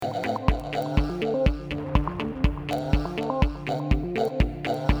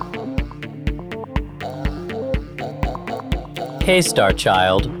Hey, Star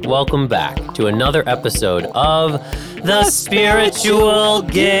Child, welcome back to another episode of The Spiritual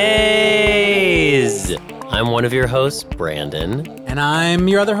Gaze. I'm one of your hosts, Brandon. And I'm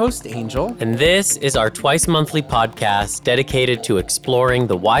your other host, Angel. And this is our twice-monthly podcast dedicated to exploring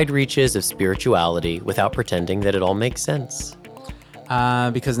the wide reaches of spirituality without pretending that it all makes sense.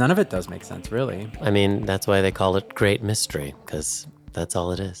 Because none of it does make sense, really. I mean, that's why they call it great mystery, because that's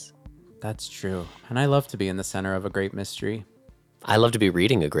all it is. That's true. And I love to be in the center of a great mystery. I love to be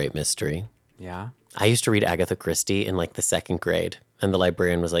reading a great mystery. Yeah. I used to read Agatha Christie in like the second grade, and the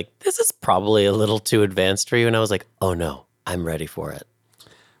librarian was like, this is probably a little too advanced for you. And I was like, oh no, I'm ready for it.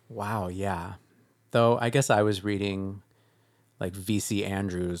 Wow, yeah. Though I guess I was reading like V.C.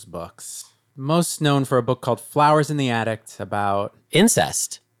 Andrews books. Most known for a book called Flowers in the Attic about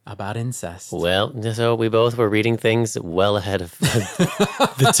Incest. incest. Well, so we both were reading things well ahead of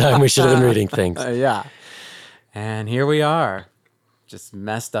the time we should have been reading things. Yeah. And here we are. Just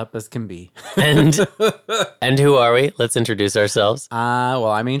messed up as can be. And who are we? Let's introduce ourselves. Well,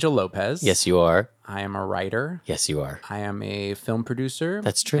 I'm Angel Lopez. Yes, you are. I am a writer. Yes, you are. I am a film producer.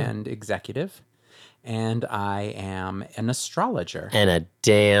 That's true. And executive. And I am an astrologer. And a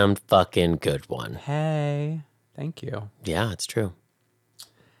damn fucking good one. Hey, thank you. Yeah, it's true.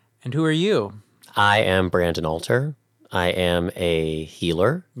 And who are you? I am Brandon Alter. I am a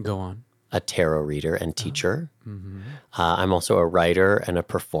healer. Go on. A tarot reader and teacher. I'm also a writer and a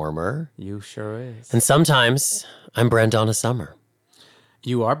performer. You sure is. And sometimes I'm Brandonna Summer.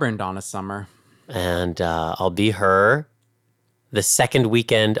 You are Brandonna Summer. And I'll be her the second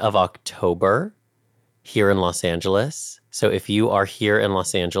weekend of October here in Los Angeles. So if you are here in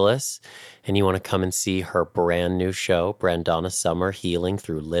Los Angeles and you want to come and see her brand new show, Brandonna Summer, Healing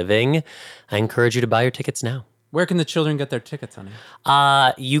Through Living, I encourage you to buy your tickets now. Where can the children get their tickets, honey?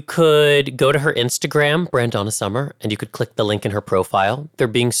 You could go to her Instagram, Brandonna Summer, and you could click the link in her profile. They're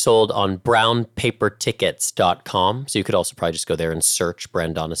being sold on brownpapertickets.com. So you could also probably just go there and search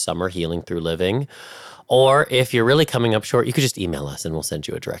Brandonna Summer, Healing Through Living. Or if you're really coming up short, you could just email us and we'll send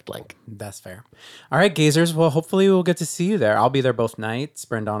you a direct link. That's fair. All right, gazers. Well, hopefully we'll get to see you there. I'll be there both nights.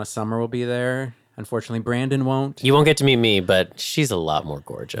 Brandonna Summer will be there. Unfortunately, Brandon won't. You won't get to meet me, but she's a lot more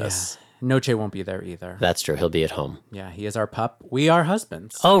gorgeous. Yeah. Noche won't be there either. That's true. He'll be at home. Yeah, he is our pup. We are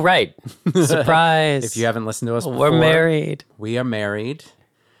husbands. Oh, right. Surprise. If you haven't listened to us before. We're married. We are married.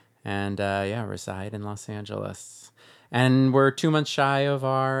 And reside in Los Angeles. And we're 2 months shy of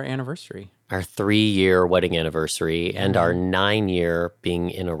our anniversary. Our 3-year wedding anniversary and our 9-year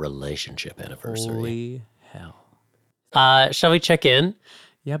being in a relationship anniversary. Holy hell. Shall we check in?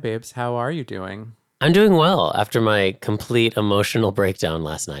 Yeah, babes. How are you doing? I'm doing well after my complete emotional breakdown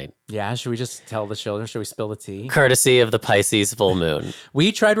last night. Yeah, should we just tell the children? Should we spill the tea? Courtesy of the Pisces full moon.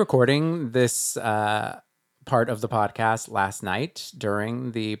 We tried recording this part of the podcast last night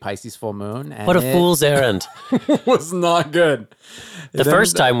during the Pisces full moon. And what a fool's errand. was not good. The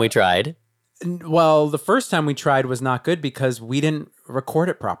first time we tried. Well, the first time we tried was not good because we didn't record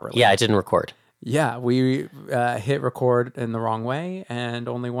it properly. Yeah, I didn't record. Yeah, we hit record in the wrong way and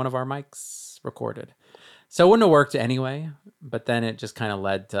only one of our mics recorded. So it wouldn't have worked anyway, but then it just kind of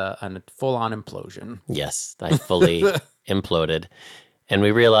led to a full-on implosion. Yes, I fully imploded. And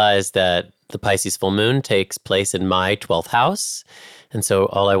we realized that the Pisces full moon takes place in my 12th house. And so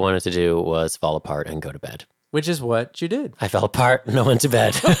all I wanted to do was fall apart and go to bed. Which is what you did. I fell apart and I went to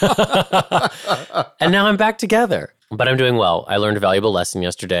bed. And now I'm back together. But I'm doing well. I learned a valuable lesson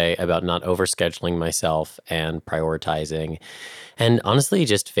yesterday about not overscheduling myself and prioritizing. And honestly,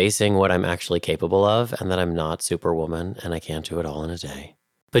 just facing what I'm actually capable of and that I'm not Superwoman and I can't do it all in a day.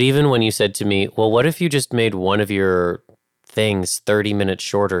 But even when you said to me, well, what if you just made one of your things 30 minutes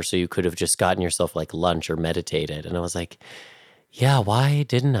shorter so you could have just gotten yourself like lunch or meditated? And I was like, yeah, why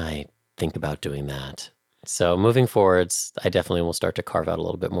didn't I think about doing that? So moving forwards, I definitely will start to carve out a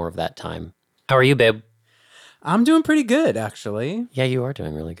little bit more of that time. How are you, babe? I'm doing pretty good, actually. Yeah, you are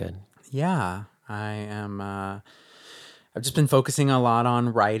doing really good. Yeah, I am. I've just been focusing a lot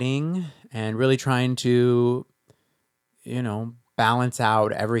on writing and really trying to, balance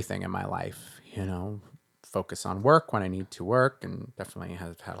out everything in my life. Focus on work when I need to work, and definitely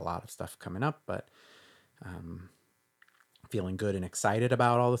have had a lot of stuff coming up, but feeling good and excited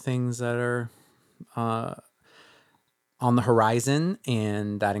about all the things that are on the horizon,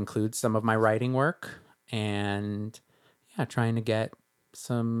 and that includes some of my writing work. And trying to get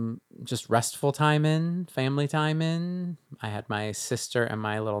some just restful time in, family time in. I had my sister and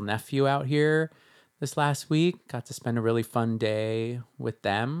my little nephew out here this last week. Got to spend a really fun day with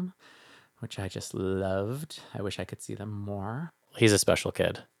them, which I just loved. I wish I could see them more. He's a special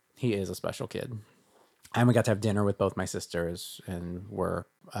kid. He is a special kid. And we got to have dinner with both my sisters, and we're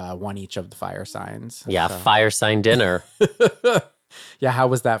one each of the fire signs. Yeah, So- fire sign dinner. Yeah, how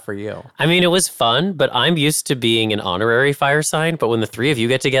was that for you? I mean, it was fun, but I'm used to being an honorary fire sign. But when the three of you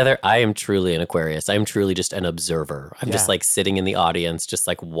get together, I am truly an Aquarius. I'm truly just an observer. I'm just Yeah. like sitting in the audience, just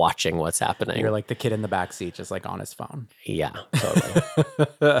like watching what's happening. You're like the kid in the back seat, just like on his phone. Yeah,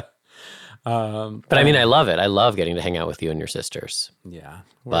 totally. But I mean, I love it. I love getting to hang out with you and your sisters. Yeah,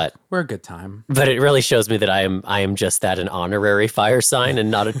 But- we're a good time. But it really shows me that I am just that, an honorary fire sign and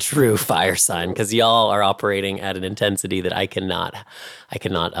not a true fire sign, because y'all are operating at an intensity that I cannot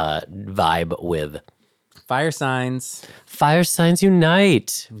vibe with. Fire signs. Fire signs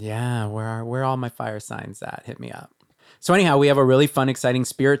unite. Yeah, where are all my fire signs at? Hit me up. So anyhow, we have a really fun, exciting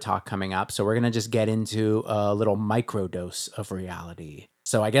spirit talk coming up. So we're going to just get into a little microdose of reality.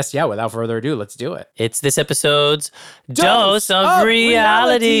 So I guess, yeah, without further ado, let's do it. It's this episode's Dose of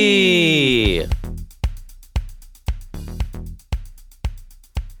Reality.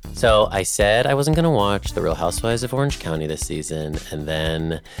 So I said I wasn't going to watch The Real Housewives of Orange County this season, and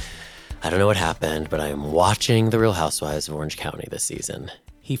then I don't know what happened, but I am watching The Real Housewives of Orange County this season.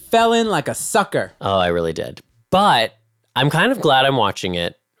 He fell in like a sucker. Oh, I really did. But I'm kind of glad I'm watching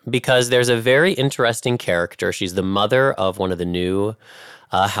it because there's a very interesting character. She's the mother of one of the new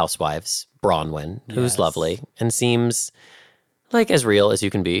housewives, Bronwyn, who's Yes. lovely and seems like as real as you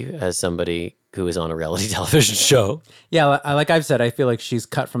can be as somebody who is on a reality television show. Yeah, like I've said, I feel like she's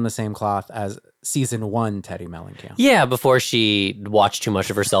cut from the same cloth as season 1 Teddy Mellencamp. Yeah, before she watched too much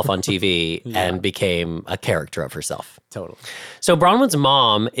of herself on TV and became a character of herself. Totally. So Bronwyn's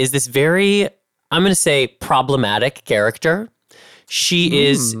mom is this very, I'm going to say, problematic character. She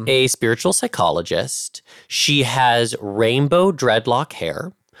is a spiritual psychologist. She has rainbow dreadlock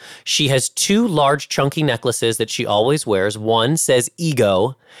hair. She has 2 large chunky necklaces that she always wears. One says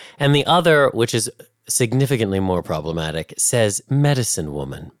ego, and the other, which is significantly more problematic, says medicine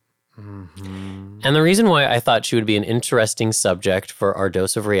woman. And the reason why I thought she would be an interesting subject for our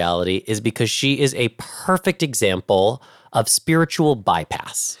dose of reality is because she is a perfect example of spiritual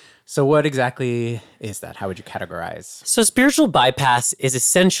bypass. So what exactly is that? How would you categorize? So spiritual bypass is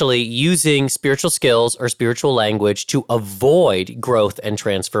essentially using spiritual skills or spiritual language to avoid growth and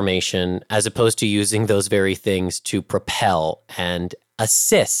transformation, as opposed to using those very things to propel and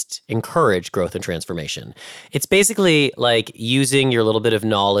assist, encourage growth and transformation. It's basically like using your little bit of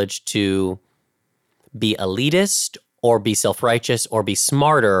knowledge to be elitist or be self-righteous or be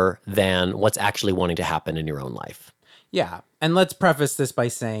smarter than what's actually wanting to happen in your own life. Yeah. And let's preface this by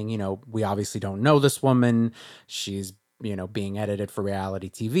saying, we obviously don't know this woman. She's, being edited for reality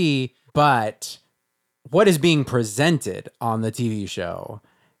TV. But what is being presented on the TV show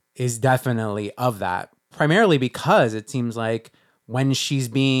is definitely of that, primarily because it seems like when she's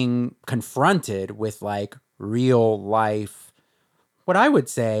being confronted with like real life, what I would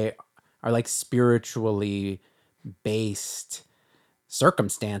say are like spiritually based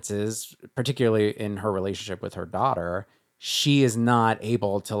circumstances, particularly in her relationship with her daughter, she is not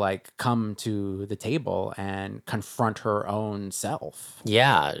able to like come to the table and confront her own self.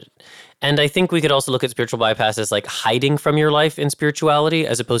 Yeah. And I think we could also look at spiritual bypass as like hiding from your life in spirituality,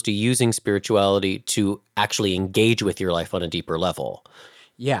 as opposed to using spirituality to actually engage with your life on a deeper level.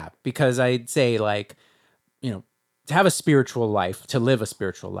 Yeah, because I'd say like, to have a spiritual life, to live a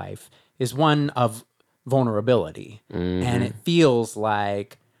spiritual life is one of vulnerability. And it feels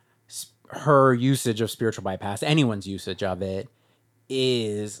like her usage of spiritual bypass, anyone's usage of it,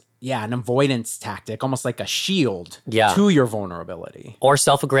 is an avoidance tactic, almost like a shield to your vulnerability. Or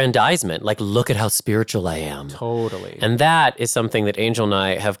self-aggrandizement, like, look at how spiritual I am. Totally. And that is something that Angel and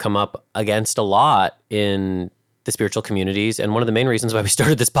I have come up against a lot in the spiritual communities. And one of the main reasons why we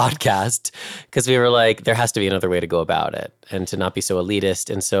started this podcast, because we were like, there has to be another way to go about it, and to not be so elitist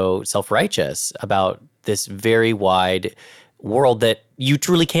and so self-righteous about this very wide world that you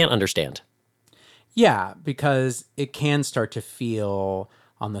truly can't understand. Yeah, because it can start to feel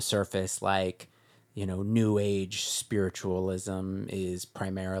on the surface like, new age spiritualism is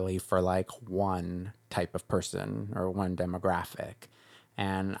primarily for like one type of person or one demographic.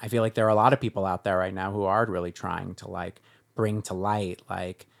 And I feel like there are a lot of people out there right now who are really trying to like bring to light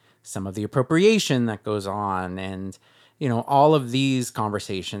like some of the appropriation that goes on and, all of these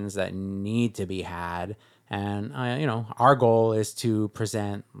conversations that need to be had. And, our goal is to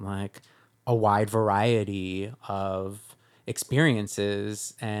present like a wide variety of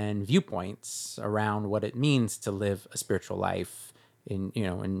experiences and viewpoints around what it means to live a spiritual life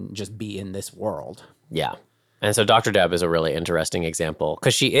and just be in this world. Yeah. And so Dr. Deb is a really interesting example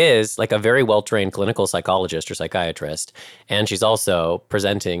because she is like a very well-trained clinical psychologist or psychiatrist. And she's also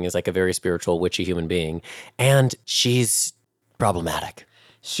presenting as like a very spiritual, witchy human being. And she's problematic.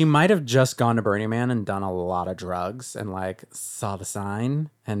 She might have just gone to Burning Man and done a lot of drugs and like saw the sign.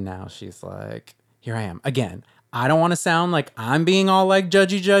 And now she's like, here I am. Again, I don't want to sound like I'm being all like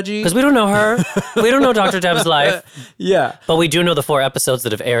judgy. Because we don't know her. We don't know Dr. Deb's life. Yeah. But we do know the 4 episodes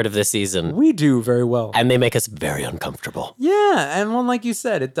that have aired of this season. We do very well. And they make us very uncomfortable. Yeah. And well, like you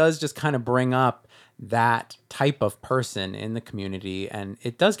said, it does just kind of bring up that type of person in the community. And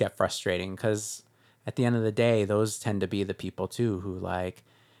it does get frustrating because at the end of the day, those tend to be the people too who like,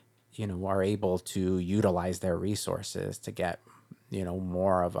 you know, are able to utilize their resources to get, you know,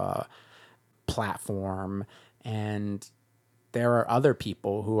 more of a platform. And there are other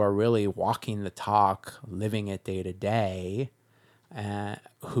people who are really walking the talk, living it day to day,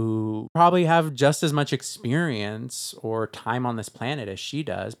 who probably have just as much experience or time on this planet as she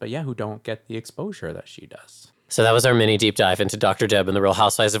does, but yeah, who don't get the exposure that she does. So that was our mini deep dive into Dr. Deb and the Real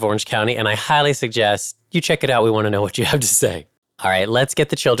Housewives of Orange County, and I highly suggest you check it out. We want to know what you have to say. All right, let's get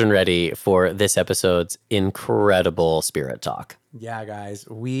the children ready for this episode's incredible spirit talk. Yeah, guys,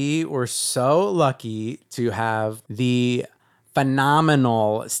 we were so lucky to have the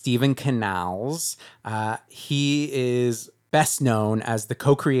phenomenal Steven Canals. He is best known as the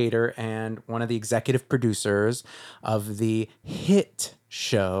co-creator and one of the executive producers of the hit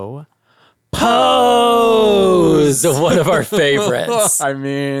show Pose, one of our favorites. I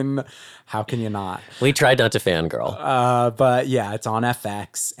mean, how can you not? We tried not to fangirl. But yeah, it's on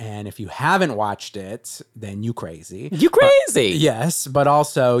FX. And if you haven't watched it, then you crazy. You crazy. Yes, but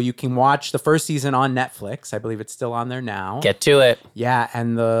also you can watch the first season on Netflix. I believe it's still on there now. Get to it. Yeah,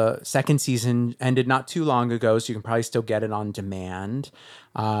 and the second season ended not too long ago, so you can probably still get it on demand.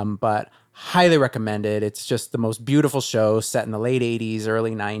 But highly recommended. It's just the most beautiful show set in the late 80s,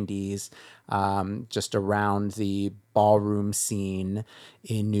 early 90s. Just around the ballroom scene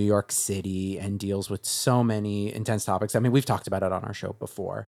in New York City, and deals with so many intense topics. I mean, we've talked about it on our show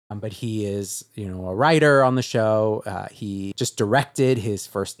before, but he is, you know, a writer on the show. He just directed his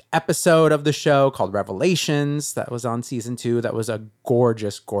first episode of the show called Revelations. That was on season 2. That was a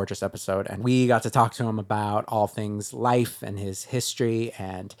gorgeous, gorgeous episode. And we got to talk to him about all things life and his history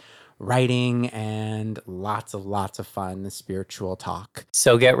and writing and lots of fun spiritual talk.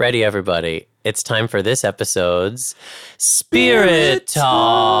 So get ready, everybody. It's time for this episode's Spirit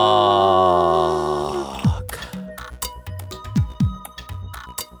Talk.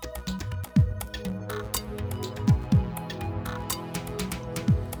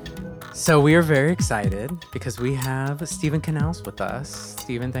 So we are very excited because we have Steven Canals with us.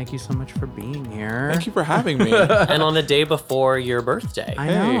 Steven, thank you so much for being here. Thank you for having me. And on the day before your birthday. I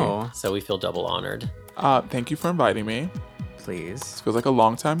know. So we feel double honored. Thank you for inviting me. Please. This feels like a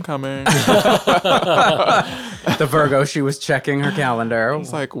long time coming. The Virgo, she was checking her calendar. I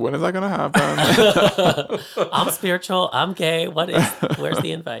was like, when is that going to happen? I'm spiritual. I'm gay. Where's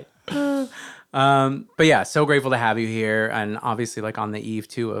the invite? But yeah, so grateful to have you here. And obviously like on the eve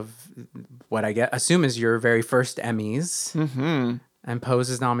too of what I assume is your very first Emmys. Mm-hmm. And Pose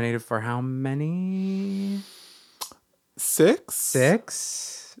is nominated for how many? 6?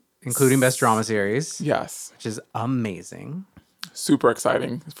 6, including Best Drama Series. Yes. Which is amazing. Super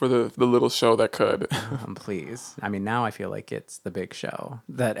exciting for the little show that could. Please. I mean, now I feel like it's the big show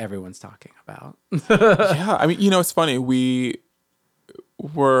that everyone's talking about. Yeah. I mean, you know, it's funny. We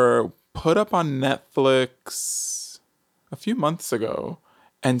were put up on Netflix a few months ago,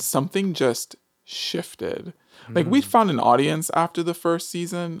 and something just shifted. Like, we found an audience after the first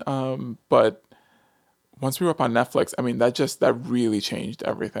season, but once we were up on Netflix, I mean, that really changed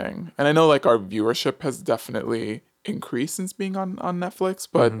everything. And I know, like, our viewership has definitely increased since being on Netflix,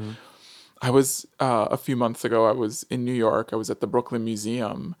 but I was, a few months ago, I was in New York. I was at the Brooklyn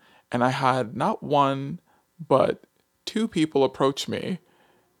Museum, and I had not one, but 2 people approach me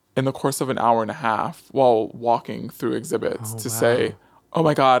in the course of an hour and a half while walking through exhibits to say, oh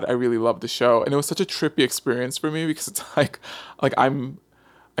my God, I really love the show. And it was such a trippy experience for me because it's like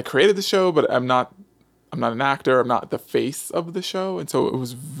I created the show, but I'm not an actor. I'm not the face of the show. And so it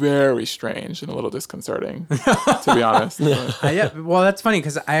was very strange and a little disconcerting, to be honest. Yeah, well, that's funny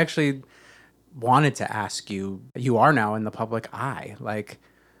because I actually wanted to ask you, you are now in the public eye. Like,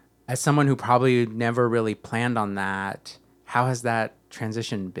 as someone who probably never really planned on that, how has that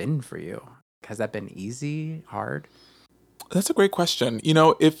transition been for you? Has that been easy, hard? That's a great question. You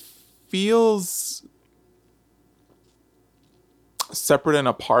know, it feels separate and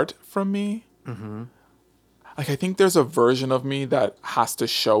apart from me. Mm-hmm. Like, I think there's a version of me that has to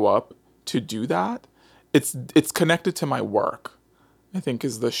show up to do that. it's connected to my work, I think,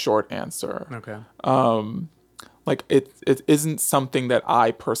 is the short answer. Okay. Like it isn't something that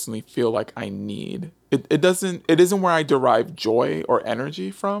I personally feel like I need. It isn't where I derive joy or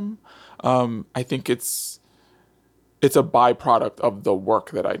energy from. I think it's a byproduct of the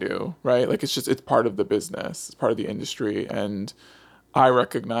work that I do, right? Like it's part of the business, it's part of the industry, and I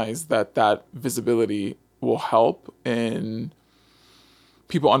recognize that visibility will help in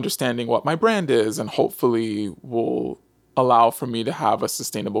people understanding what my brand is, and hopefully will allow for me to have a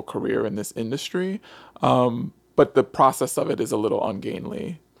sustainable career in this industry. But the process of it is a little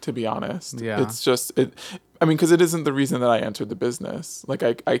ungainly, to be honest. Yeah. It's just I mean, because it isn't the reason that I entered the business. Like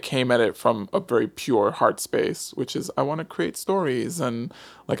I came at it from a very pure heart space, which is I want to create stories, and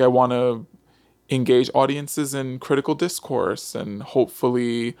like I want to engage audiences in critical discourse, and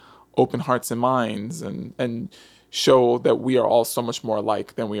hopefully open hearts and minds, and show that we are all so much more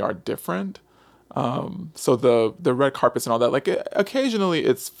alike than we are different. So the red carpets and all that, like occasionally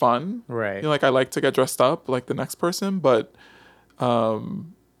it's fun. Right. You know, like I like to get dressed up like the next person, but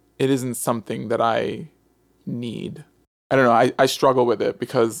it isn't something that I need. I don't know. I struggle with it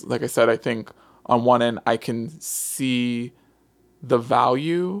because, like I said, I think on one end I can see the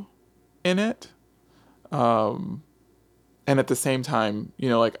value in it. And at the same time, you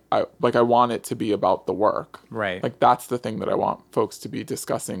know, like I want it to be about the work. Right. Like that's the thing that I want folks to be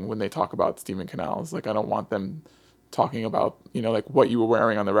discussing when they talk about Steven Canals. Like I don't want them talking about, you know, like what you were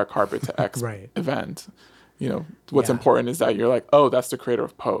wearing on the red carpet to X Right. event. You know, what's Yeah. important is that you're like, oh, that's the creator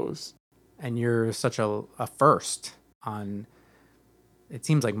of Pose. And you're such a first on, it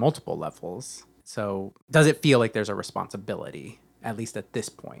seems like multiple levels. So does it feel like there's a responsibility, at least at this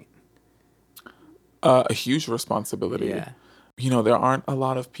point? A huge responsibility. Yeah. You know, there aren't a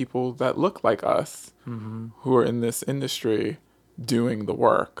lot of people that look like us who are in this industry doing the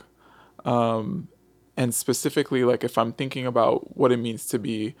work. And specifically, like if I'm thinking about what it means to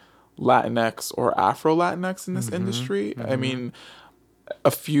be Latinx or Afro-Latinx in this industry, I mean,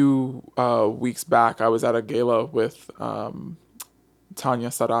 a few weeks back, I was at a gala with Tanya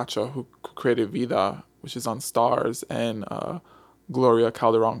Saracho, who created Vida, which is on Stars, and Gloria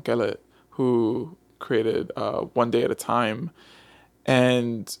Calderon-Kellett, who created One Day at a Time.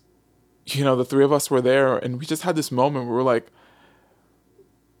 And, you know, the three of us were there, and we just had this moment where we were like,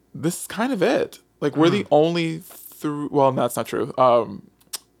 this is kind of it. Like, we're the only well, that's not true.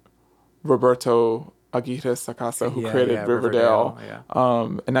 Roberto Aguirre Sacasa, who created Riverdale.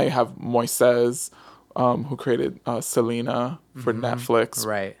 And now you have Moises, who created Selena for Netflix.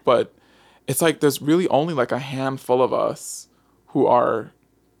 Right. But it's like there's really only like a handful of us who are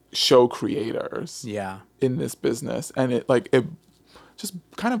show creators in this business. And it just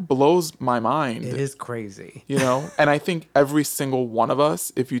kind of blows my mind. It is crazy. You know? And I think every single one of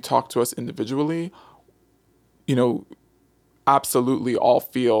us, if you talk to us individually, you know, absolutely all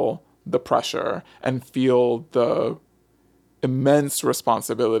feel the pressure and feel the immense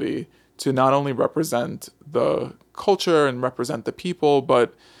responsibility to not only represent the culture and represent the people,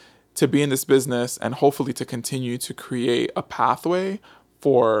 but to be in this business and hopefully to continue to create a pathway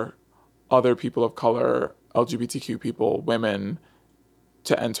for other people of color, LGBTQ people, women,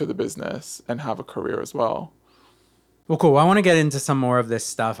 to enter the business and have a career as well. Well, cool. I want to get into some more of this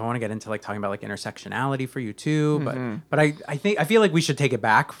stuff. I want to get into like talking about like intersectionality for you too. But I feel like we should take it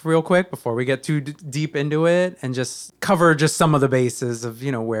back real quick before we get too deep into it and just cover just some of the bases of,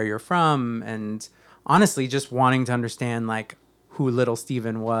 you know, where you're from, and honestly just wanting to understand like who little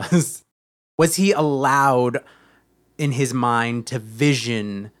Steven was. Was he allowed in his mind to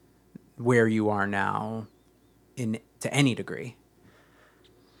vision where you are now to any degree?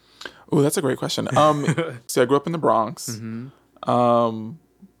 Oh, that's a great question. So I grew up in the Bronx, born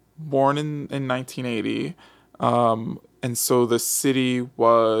in 1980. And so the city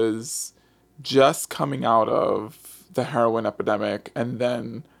was just coming out of the heroin epidemic, and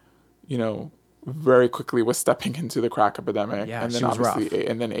then, you know, very quickly was stepping into the crack epidemic. Yeah, and then she was obviously, rough.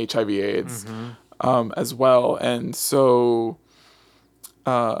 and then HIV/AIDS as well. And so,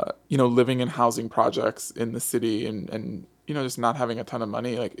 you know, living in housing projects in the city and you know, just not having a ton of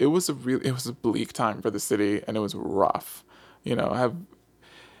money, like it was a bleak time for the city, and it was rough. You know,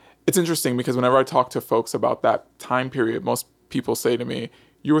 it's interesting because whenever I talk to folks about that time period, most people say to me,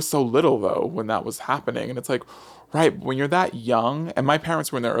 "You were so little though when that was happening," and it's like, right, when you're that young, and my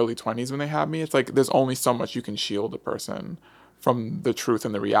parents were in their early 20s when they had me. It's like there's only so much you can shield a person from the truth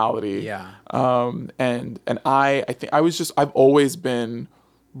and the reality. Yeah. And I think I've always been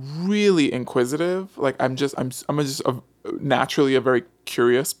really inquisitive. Like I'm just naturally a very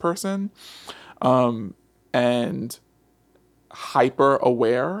curious person. And hyper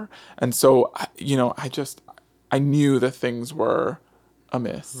aware. And so, I knew that things were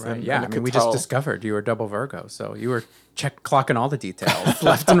amiss. Right. And, Yeah. and I I mean, could we tell. just discovered you were double Virgo, so you were clocking all the details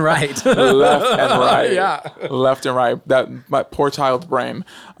left and right. Left and right. Yeah. Left and right. That my poor child's brain.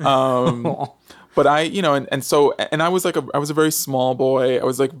 But I was I was a very small boy. I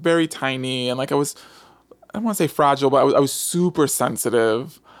was like very tiny, and like I don't want to say fragile, but I was super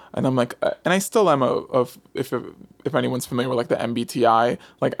sensitive. And I'm like, and I still am if anyone's familiar with like the MBTI,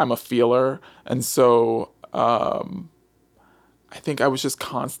 like I'm a feeler. And so, I think I was just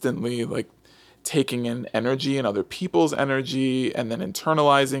constantly like taking in energy and other people's energy and then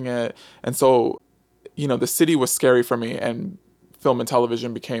internalizing it. And so, the city was scary for me, and film and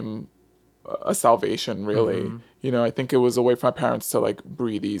television became a salvation, really. I think it was a way for my parents to like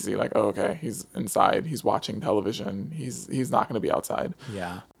breathe easy, like, oh, okay, he's inside, he's watching television, he's not going to be outside.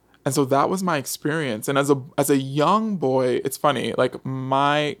 Yeah. And so that was my experience. And as a young boy, it's funny, like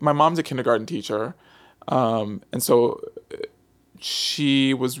my mom's a kindergarten teacher, and so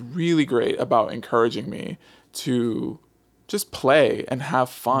she was really great about encouraging me to just play and have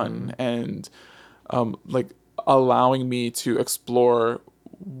fun, and like allowing me to explore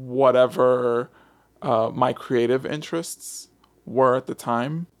whatever my creative interests were at the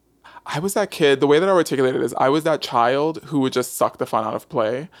time. I was that kid, the way that I articulate it is I was that child who would just suck the fun out of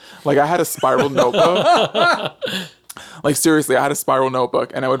play. Like I had a spiral notebook. Like seriously, I had a spiral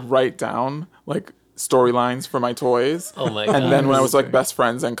notebook, and I would write down like storylines for my toys. Oh my God. And then when I was like best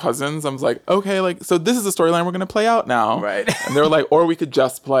friends and cousins, I was like, okay, like, so this is the storyline we're going to play out now. Right. And they were like, or we could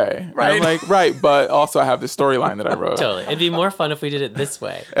just play. Right. And I'm like, right. But also I have this storyline that I wrote. Totally. It'd be more fun if we did it this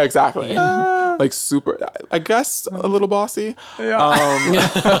way. Exactly. Like super, I guess a little bossy. Yeah.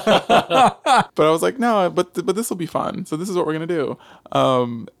 But I was like, no, but this will be fun. So this is what we're going to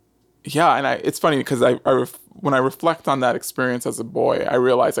do. Yeah, and it's funny because when I reflect on that experience as a boy, I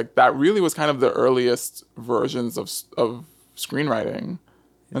realize like that really was kind of the earliest versions of screenwriting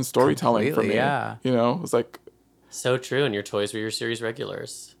and storytelling for me. Yeah. It was like So true. And your toys were your series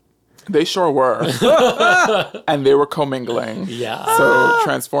regulars. they sure were, and they were commingling. Yeah. So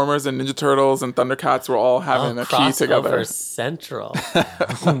Transformers and Ninja Turtles and Thundercats were all having a key together. Crossover Central.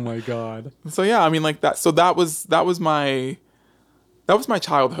 Oh my God. So yeah, I mean like that. So that was my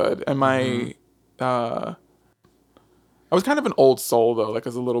childhood, and my I was kind of an old soul though, like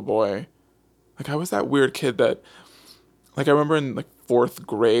as a little boy. Like I was that weird kid that like I remember in like 4th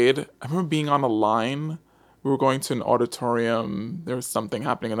grade, I remember being on a line. We were going to an auditorium. There was something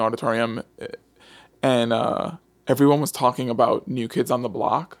happening in the auditorium, and everyone was talking about New Kids on the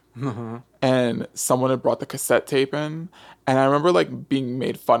Block. And someone had brought the cassette tape in, and I remember like being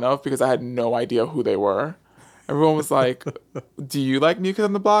made fun of because I had no idea who they were. Everyone was like, do you like New Kids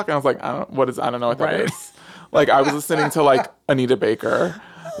on the Block? And I was like, I don't know what that is. Like I was listening to like Anita Baker,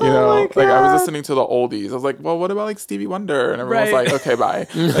 like I was listening to the oldies. I was like, well, what about like Stevie Wonder? And everyone was like, okay, bye.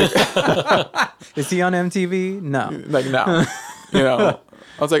 Like, Is he on MTV? No. like no, I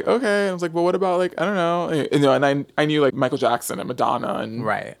was like, okay. I was like, well, what about like, I don't know. And I knew like Michael Jackson and Madonna and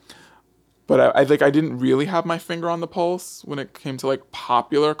Right. But I didn't really have my finger on the pulse when it came to like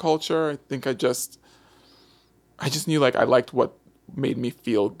popular culture. I think I just knew like I liked what made me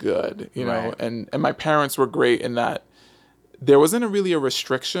feel good, Right. and my parents were great in that there wasn't really a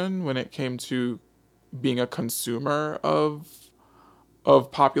restriction when it came to being a consumer of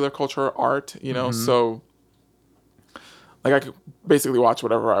popular culture art, so like I could basically watch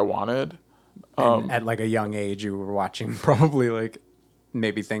whatever I wanted. And at like a young age, you were watching probably like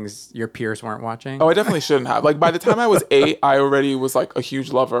maybe things your peers weren't watching. Oh, I definitely shouldn't have. Like by the time I was 8, I already was like a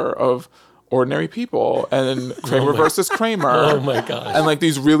huge lover of Ordinary People and Kramer versus Kramer. Oh my gosh. And like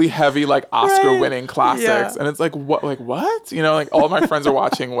these really heavy like Oscar winning classics. Yeah. And it's like what? Like all my friends are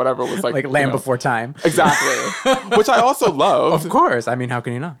watching whatever was like Land Before Time. Exactly. Which I also loved. Of course. I mean, how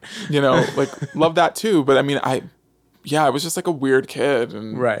can you not? Like love that too. But I mean I was just like a weird kid,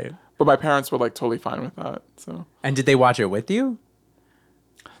 and Right. but my parents were like totally fine with that. So And did they watch it with you?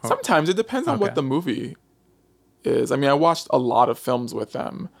 sometimes it depends on what Okay. the movie is. I mean, I watched a lot of films with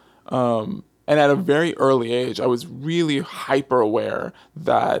them. And at a very early age, I was really hyper aware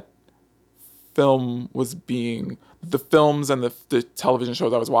that the films and the television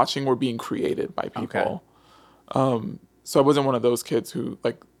shows I was watching were being created by people. So I wasn't one of those kids who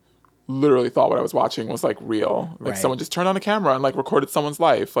like literally thought what I was watching was like real. Like Right. someone just turned on a camera and like recorded someone's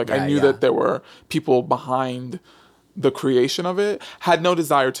life. Like I knew that there were people behind the creation of it. Had no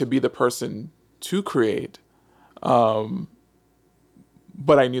desire to be the person to create.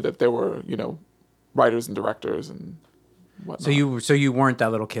 But I knew that there were, writers and directors and whatnot. So you weren't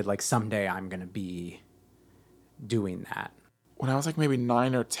that little kid like someday I'm gonna be doing that. when I was like maybe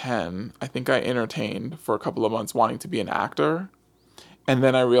 9 or 10, I think I entertained for a couple of months wanting to be an actor. And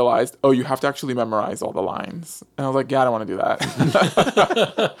then I realized, oh, you have to actually memorize all the lines. And I was like, yeah, I don't want to do that.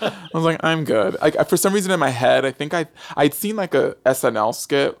 I was like, I'm good. For some reason in my head, I think I'd seen like a SNL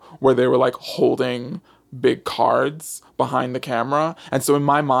skit where they were like holding big cards behind the camera. And so in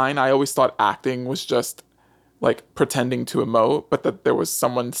my mind, I always thought acting was just like pretending to emote, but that there was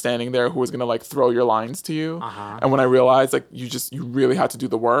someone standing there who was gonna like throw your lines to you. And when I realized like you really had to do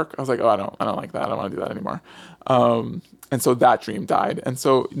the work, I was like, oh, I don't like that. I don't want to do that anymore. And so that dream died. And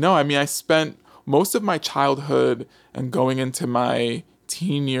so no, I mean, I spent most of my childhood and going into my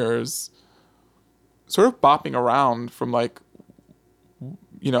teen years sort of bopping around from like,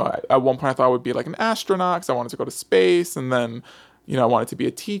 you know, at one point I thought I would be like an astronaut because I wanted to go to space, and then you know, I wanted to be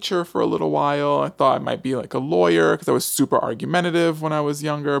a teacher for a little while. I thought I might be like a lawyer because I was super argumentative when I was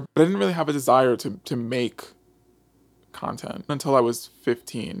younger. But I didn't really have a desire to make content until I was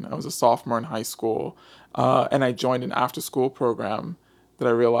 15. I was a sophomore in high school, and I joined an after-school program that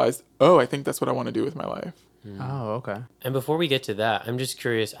I realized, oh, I think that's what I want to do with my life. Oh, okay. And before we get to that, I'm just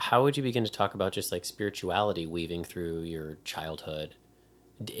curious, how would you begin to talk about just like spirituality weaving through your childhood,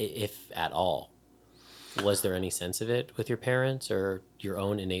 if at all? Was there any sense of it with your parents or your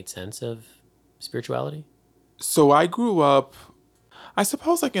own innate sense of spirituality? So I grew up, I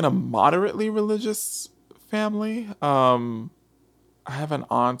suppose, like in a moderately religious family. I have an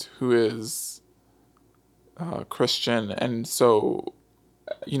aunt who is Christian. And so,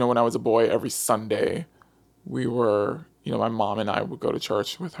 you know, when I was a boy, every Sunday we were, you know, my mom and I would go to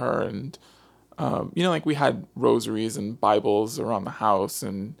church with her. And, you know, like we had rosaries and Bibles around the house.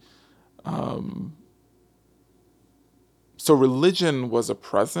 And, so religion was a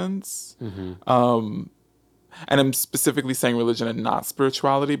presence. And I'm specifically saying religion and not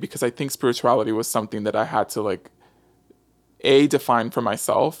spirituality because I think spirituality was something that I had to like, define for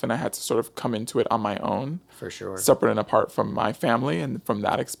myself, and I had to sort of come into it on my own. For sure. Separate and apart from my family and from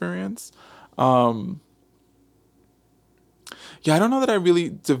that experience. Yeah, I don't know that I really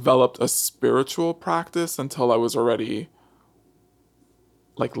developed a spiritual practice until I was already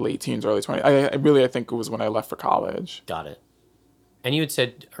like late teens, early 20s. I think it was when I left for college. Got it. And you had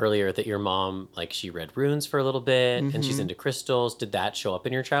said earlier that your mom, like, she read runes for a little bit and she's into crystals. Did that show up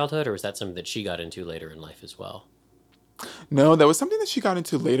in your childhood, or was that something that she got into later in life as well? No, that was something that she got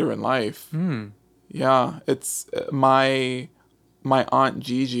into later in life. Yeah, it's my aunt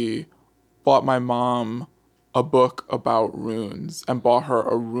Gigi bought my mom a book about runes and bought her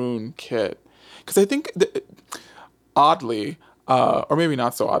a rune kit. Because I think, oddly, or maybe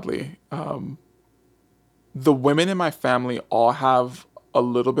not so oddly, the women in my family all have a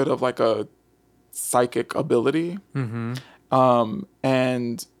little bit of like a psychic ability.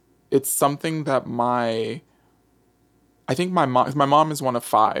 And it's something that I think my mom is one of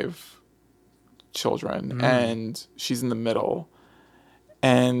 5 children, and she's in the middle.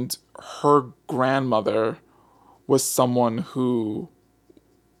 And her grandmother was someone who,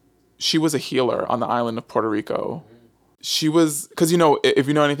 she was a healer on the island of Puerto Rico. She was, because, you know, if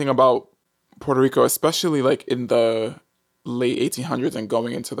you know anything about Puerto Rico, especially like in the late 1800s and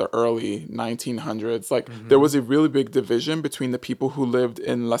going into the early 1900s, like there was a really big division between the people who lived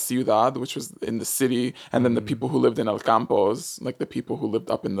in La Ciudad, which was in the city, and then the people who lived in El Campos, like the people who lived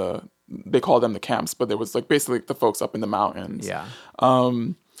up in they called them the camps, but there was like basically the folks up in the mountains. Yeah.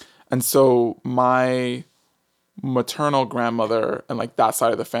 And so my maternal grandmother and like that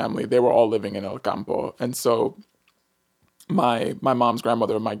side of the family, they were all living in El Campo. And so my mom's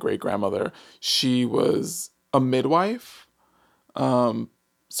grandmother, my great grandmother, she was a midwife. But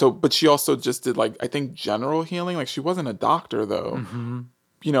she also just did like, I think, general healing. Like she wasn't a doctor though,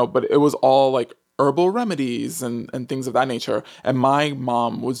 you know, but it was all like herbal remedies and things of that nature. And my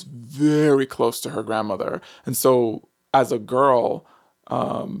mom was very close to her grandmother. And so as a girl,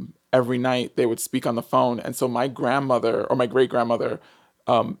 every night they would speak on the phone. And so my grandmother or my great grandmother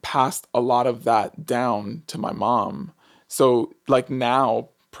passed a lot of that down to my mom. So like now,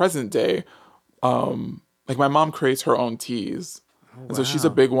 present day, like my mom creates her own teas. And so she's a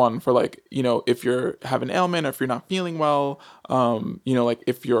big one for like, you know, if you have an ailment or if you're not feeling well, you know, like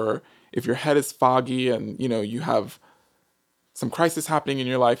if your head is foggy and, you know, you have some crisis happening in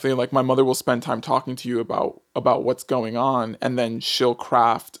your life, then like my mother will spend time talking to you about what's going on, and then she'll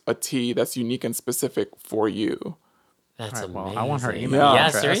craft a tea that's unique and specific for you. That's amazing. Well, I want her email. Yeah,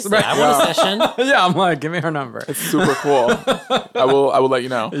 address. seriously. I want a session. Yeah, I'm like, give me her number. It's super cool. I will let you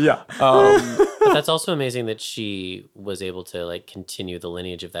know. Yeah. But that's also amazing that she was able to like continue the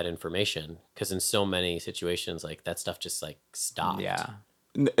lineage of that information, because in so many situations like that stuff just like stopped. Yeah.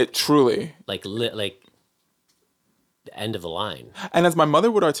 It truly. Like end of the line. And as my mother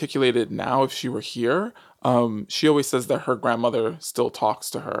would articulate it now, if she were here, she always says that her grandmother still talks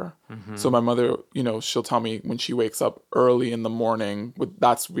to her. So my mother, she'll tell me when she wakes up early in the morning,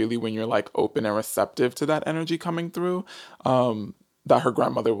 that's really when you're like open and receptive to that energy coming through, that her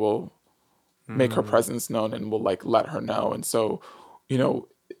grandmother will make her presence known and will like let her know. And so,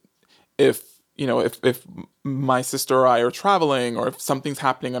 if my sister or I are traveling or if something's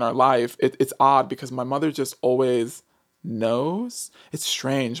happening in our life, it's odd because my mother just always knows. It's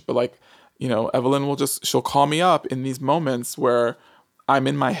strange, but like, Evelyn she'll call me up in these moments where I'm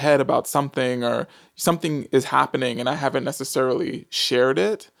in my head about something or something is happening and I haven't necessarily shared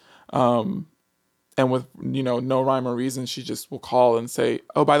it. And with, no rhyme or reason, she just will call and say,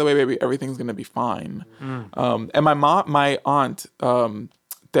 oh, by the way, baby, everything's going to be fine. And my aunt,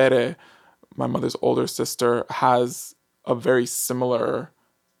 Tere, my mother's older sister, has a very similar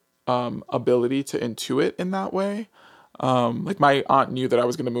ability to intuit in that way. Like my aunt knew that I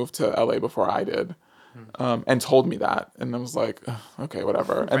was going to move to LA before I did, and told me that. And I was like, "Ugh, okay,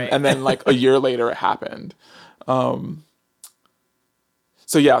 whatever. And then like a year later it happened.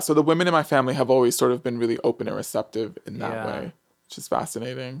 So the women in my family have always sort of been really open and receptive in that way, which is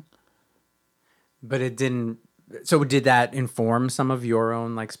fascinating. But it didn't. So did that inform some of your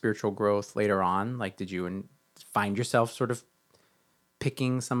own like spiritual growth later on? Like, did you find yourself sort of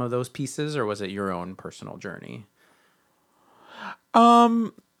picking some of those pieces, or was it your own personal journey?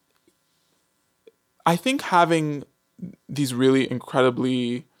 I think having these really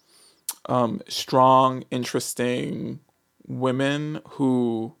incredibly strong, interesting women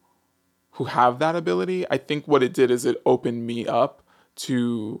who have that ability, I think what it did is it opened me up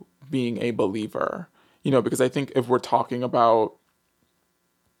to being a believer. Because I think if we're talking about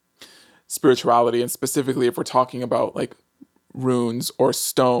spirituality, and specifically if we're talking about like runes or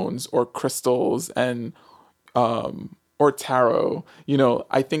stones or crystals and or tarot,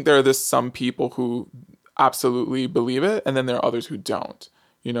 I think there are some people who absolutely believe it, and then there are others who don't.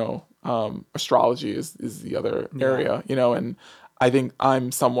 Astrology is the other area, and I think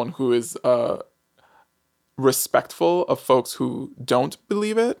I'm someone who is respectful of folks who don't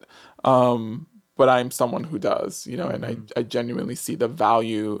believe it, but I'm someone who does, and I genuinely see the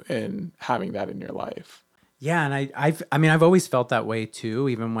value in having that in your life. Yeah, and I've always felt that way too,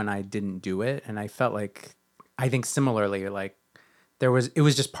 even when I didn't do it, and I felt like, I think similarly, like it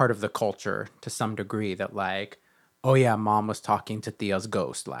was just part of the culture to some degree that like, oh yeah, mom was talking to Thea's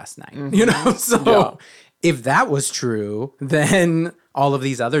ghost last night, So if that was true, then all of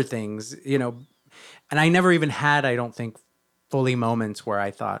these other things, and I never even had, I don't think, fully moments where I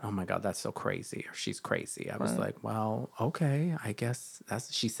thought, oh my God, that's so crazy, or she's crazy. I was like, well, okay, I guess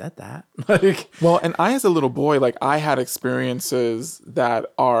she said that. Well, and I, as a little boy, like I had experiences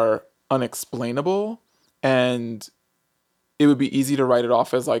that are unexplainable, and it would be easy to write it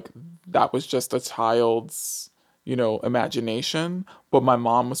off as like, that was just a child's, imagination. But my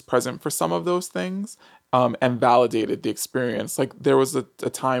mom was present for some of those things, and validated the experience. Like there was a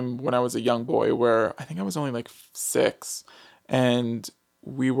time when I was a young boy where I think I was only like 6, and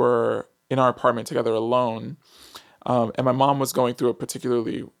we were in our apartment together alone. And my mom was going through a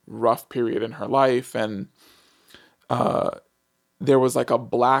particularly rough period in her life. And there was like a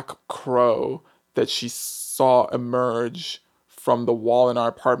black crow that she saw emerge from the wall in our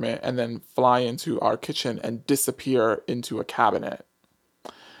apartment and then fly into our kitchen and disappear into a cabinet.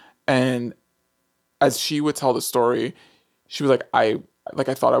 And as she would tell the story, she was like, I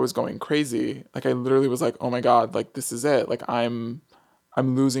thought I was going crazy. Like I literally was like, oh my God, like this is it. Like I'm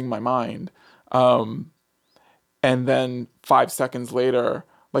losing my mind. And then 5 seconds later,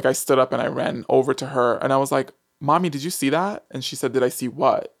 like I stood up and I ran over to her and I was like, Mommy, did you see that? And she said, did I see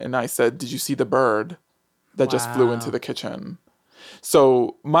what? And I said, did you see the bird that just flew into the kitchen?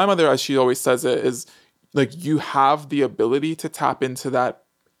 So my mother, as she always says it, is like, you have the ability to tap into that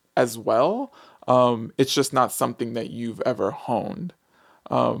as well. It's just not something that you've ever honed.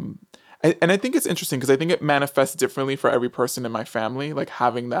 And I think it's interesting because I think it manifests differently for every person in my family. Like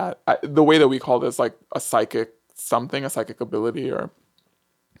having that, the way that we call this like a psychic ability, or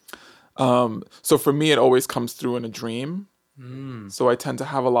so for me, it always comes through in a dream. So I tend to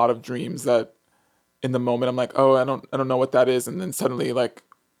have a lot of dreams that in the moment I'm like, oh, I don't know what that is. And then suddenly like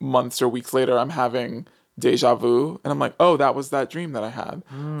months or weeks later, I'm having deja vu and I'm like, oh, that was that dream that I had.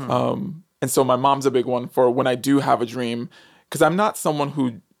 And so my mom's a big one for when I do have a dream, because I'm not someone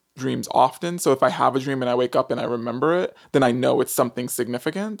who dreams often. So if I have a dream and I wake up and I remember it, then I know it's something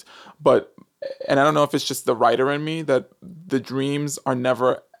significant. And I don't know if it's just the writer in me that the dreams are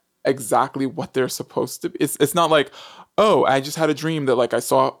never exactly what they're supposed to be. It's not like, oh, I just had a dream that like I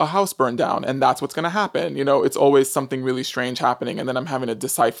saw a house burn down and that's what's going to happen. You know, it's always something really strange happening. And then I'm having to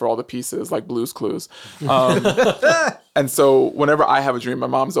decipher all the pieces like Blue's Clues. And so whenever I have a dream, my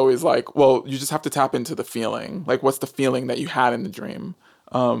mom's always like, well, you just have to tap into the feeling. Like, what's the feeling that you had in the dream?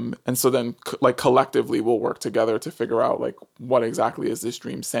 And so then like collectively we'll work together to figure out like what exactly is this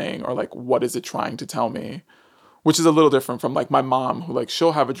dream saying, or like what is it trying to tell me? Which is a little different from like my mom, who like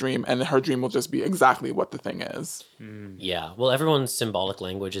she'll have a dream and her dream will just be exactly what the thing is. Yeah. Well, everyone's symbolic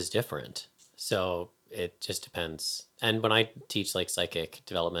language is different. So it just depends. And when I teach like psychic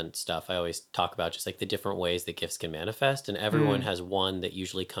development stuff, I always talk about just like the different ways that gifts can manifest. And everyone has one that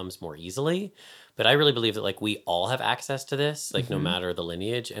usually comes more easily. But I really believe that like we all have access to this, like no matter the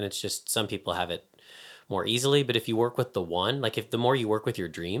lineage. And it's just some people have it more easily. But if you work with the one, like if the more you work with your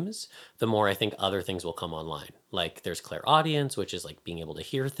dreams, the more I think other things will come online. Like there's clairaudience, which is like being able to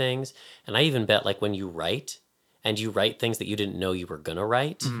hear things. And I even bet like when you write and you write things that you didn't know you were going to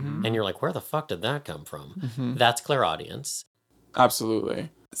write, and you're like, where the fuck did that come from? That's clairaudience.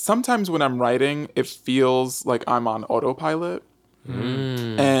 Absolutely. Sometimes when I'm writing, it feels like I'm on autopilot.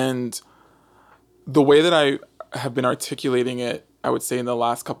 And the way that I have been articulating it, I would say in the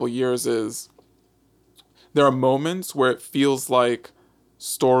last couple of years, is there are moments where it feels like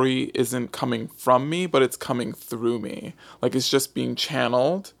story isn't coming from me, but it's coming through me. Like it's just being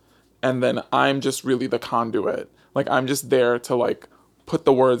channeled, and then I'm just really the conduit. Like I'm just there to like put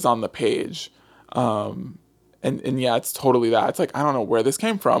the words on the page. And yeah, it's totally that. It's like I don't know where this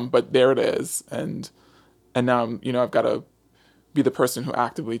came from, but there it is. And now I'm, I've got to be the person who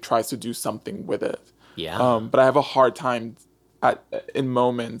actively tries to do something with it. Yeah. But I have a hard time in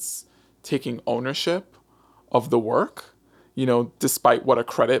moments taking ownership of the work, despite what a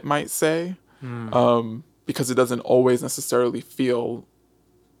credit might say, because it doesn't always necessarily feel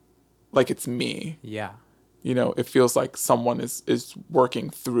like it's me. Yeah. It feels like someone is working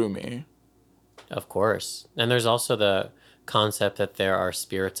through me. Of course. And there's also the concept that there are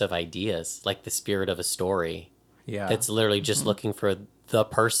spirits of ideas, like the spirit of a story. Yeah. That's literally just looking for the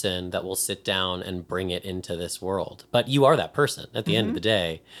person that will sit down and bring it into this world. But you are that person at the end of the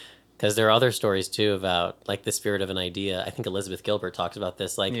day. Because there are other stories too about like the spirit of an idea. I think Elizabeth Gilbert talks about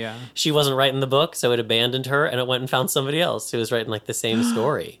this. Like she wasn't writing the book, so it abandoned her and it went and found somebody else who was writing like the same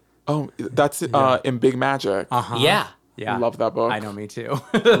story. Oh, that's in Big Magic. Yeah. Yeah. Love that book. I know, me too.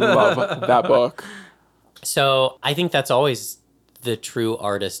 Love that book. So I think that's always the true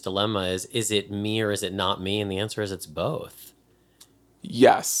artist dilemma is it me or is it not me? And the answer is it's both.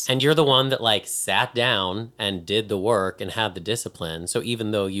 Yes. And you're the one that like sat down and did the work and had the discipline. So even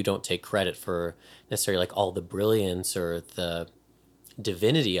though you don't take credit for necessarily like all the brilliance or the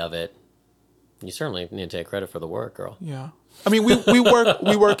divinity of it, you certainly need to take credit for the work, girl. Yeah. I mean, we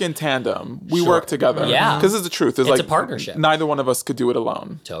work in tandem. We work together. Yeah. Because it's the truth. It's like a partnership. Neither one of us could do it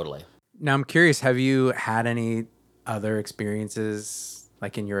alone. Totally. Now, I'm curious, have you had any other experiences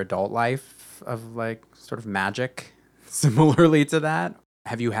like in your adult life of like sort of magic similarly to that?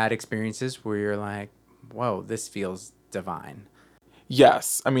 Have you had experiences where you're like, whoa, this feels divine?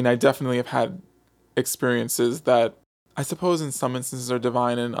 Yes. I mean, I definitely have had experiences that I suppose in some instances are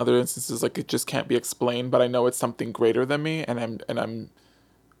divine, and in other instances like it just can't be explained, but I know it's something greater than me, and I'm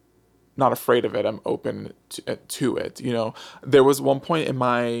not afraid of it. I'm open to it. There was one point in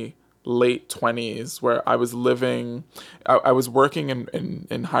my late 20s where I was living, I was working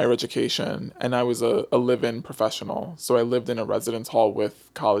in higher education, and I was a live-in professional. So I lived in a residence hall with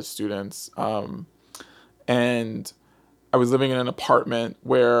college students. And I was living in an apartment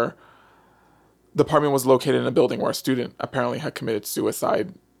where the apartment was located in a building where a student apparently had committed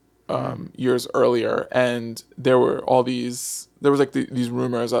suicide years earlier. And there were these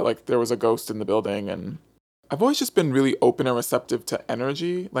rumors that like there was a ghost in the building, and I've always just been really open and receptive to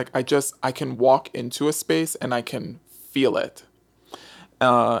energy. Like I can walk into a space and I can feel it.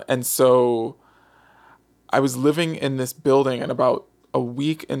 And so I was living in this building, and about a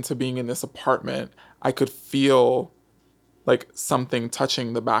week into being in this apartment, I could feel like something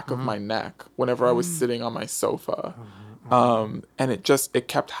touching the back of my neck whenever I was sitting on my sofa. And it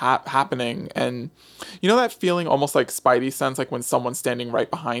kept happening. And that feeling almost like Spidey sense, like when someone's standing right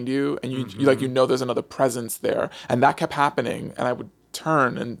behind you and you there's another presence there, and that kept happening. And I would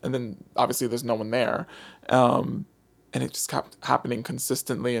turn and then obviously there's no one there. And it just kept happening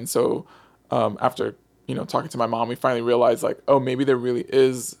consistently. And so after, talking to my mom, we finally realized like, oh, maybe there really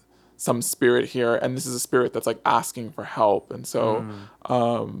is some spirit here, and this is a spirit that's like asking for help. And so,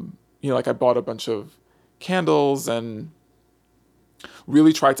 like I bought a bunch of candles and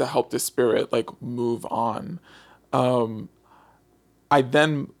really tried to help this spirit like move on. I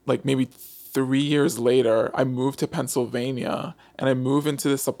then, like maybe 3 years later, I moved to Pennsylvania and I moved into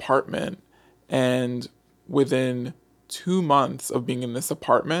this apartment. And within 2 months of being in this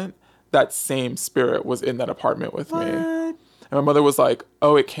apartment, that same spirit was in that apartment with me. And my mother was like,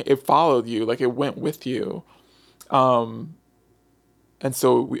 oh, it followed you. Like it went with you. And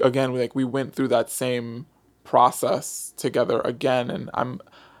so we went through that same process together again. And I'm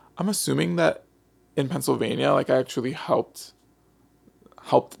assuming that in Pennsylvania, like I actually helped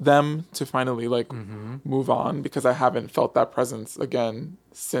them to finally like move on, because I haven't felt that presence again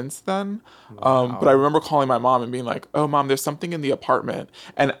since then. Wow. But I remember calling my mom and being like, oh mom, there's something in the apartment.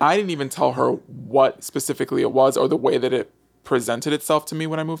 And I didn't even tell her what specifically it was or the way that it presented itself to me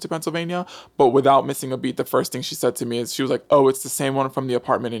when I moved to Pennsylvania. But without missing a beat, the first thing she said to me is she was like, oh, it's the same one from the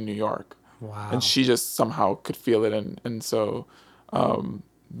apartment in New York. Wow. And she just somehow could feel it. And so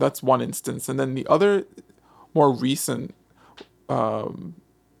that's one instance. And then the other more recent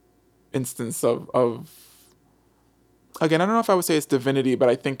instance of again, I don't know if I would say it's divinity, but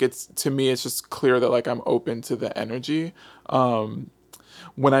I think to me it's just clear that like I'm open to the energy.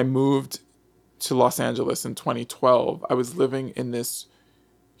 When I moved to Los Angeles in 2012, I was living in this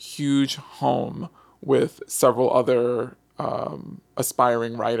huge home with several other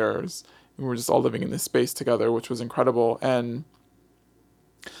aspiring writers, and we were just all living in this space together, which was incredible. And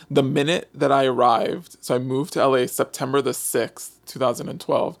the minute that I arrived, so I moved to LA September the 6th,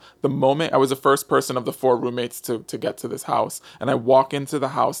 2012. The moment I was the first person of the 4 roommates to get to this house, and I walk into the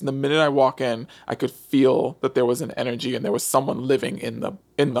house, and the minute I walk in, I could feel that there was an energy and there was someone living in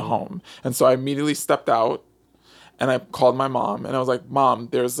the home. And so I immediately stepped out and I called my mom and I was like, Mom,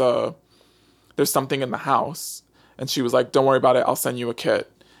 there's something in the house. And she was like, don't worry about it, I'll send you a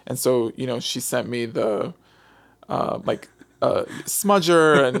kit. And so, she sent me the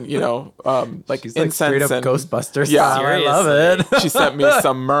smudger and like She's incense, like straight up and Ghostbusters. Yeah, style. I love it. she sent me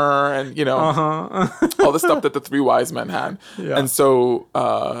some myrrh and all the stuff that the 3 wise men had. Yeah. And so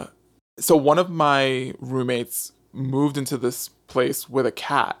one of my roommates moved into this place with a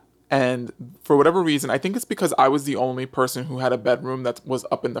cat. And for whatever reason, I think it's because I was the only person who had a bedroom that was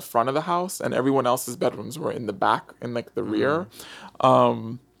up in the front of the house, and everyone else's bedrooms were in the back, in like the rear.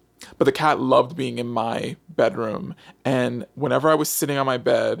 But the cat loved being in my bedroom. And whenever I was sitting on my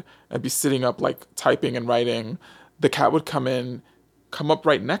bed, I'd be sitting up like typing and writing, the cat would come up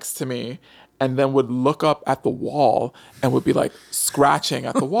right next to me, and then would look up at the wall and would be like scratching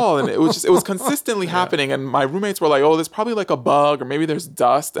at the wall. And it was consistently happening. And my roommates were like, oh, there's probably like a bug or maybe there's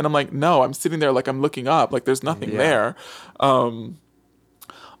dust. And I'm like, no, I'm sitting there like I'm looking up, like there's nothing there. About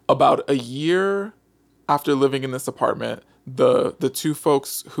a year after living in this apartment, the 2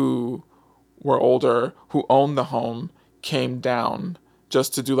 folks who were older, who owned the home, came down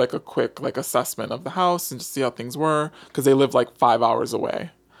just to do like a quick like assessment of the house and just see how things were, because they live like 5 hours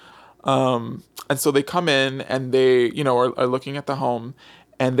away. And so they come in and they, are looking at the home,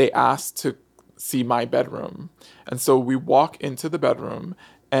 and they asked to see my bedroom. And so we walk into the bedroom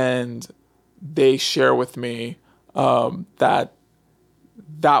and they share with me that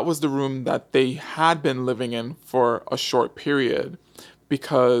was the room that they had been living in for a short period,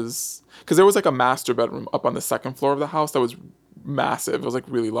 because there was like a master bedroom up on the 2nd floor of the house that was massive. It was like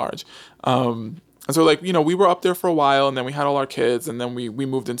really large. And so like, we were up there for a while, and then we had all our kids, and then we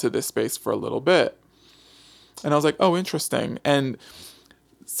moved into this space for a little bit. And I was like, oh, interesting. And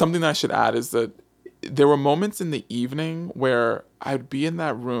something that I should add is that there were moments in the evening where I'd be in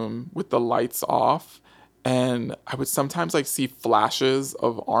that room with the lights off, and I would sometimes like see flashes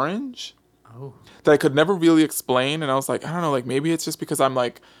of orange that I could never really explain. And I was like, I don't know, like maybe it's just because I'm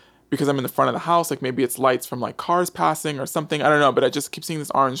in the front of the house, like maybe it's lights from like cars passing or something. I don't know, but I just keep seeing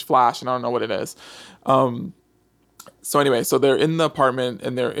this orange flash and I don't know what it is. So anyway, so they're in the apartment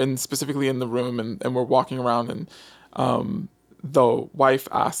and they're specifically in the room, and we're walking around, and the wife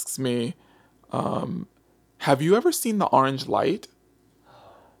asks me, have you ever seen the orange light?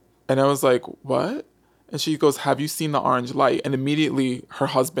 And I was like, what? And she goes, have you seen the orange light? And immediately her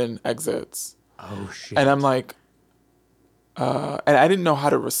husband exits. Oh, shit. And I'm like, and I didn't know how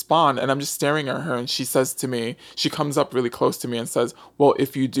to respond. And I'm just staring at her. And she says to me, she comes up really close to me and says, well,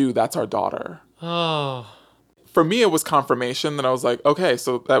 if you do, that's our daughter. Oh. For me, it was confirmation that I was like, okay,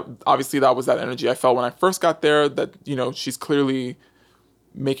 so that was that energy I felt when I first got there, that, she's clearly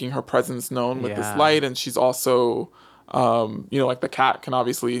making her presence known with this light. And she's also, like the cat can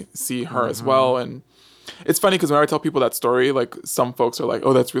obviously see her as well. And it's funny because when I tell people that story, like some folks are like,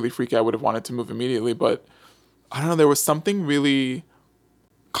 oh, that's really freaky, I would have wanted to move immediately. But I don't know, there was something really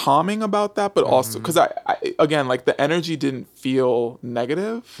calming about that, but also because I again, like the energy didn't feel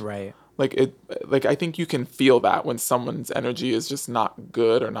negative. Right. Like I think you can feel that when someone's energy is just not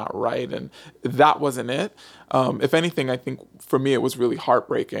good or not right, and that wasn't it. If anything, I think for me it was really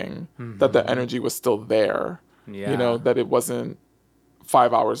heartbreaking that the energy was still there. Yeah. That it wasn't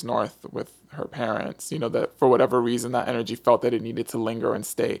 5 hours north with her parents. That for whatever reason that energy felt that it needed to linger and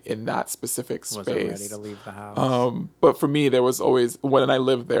stay in that specific space. Wasn't ready to leave the house. But for me, there was always, when I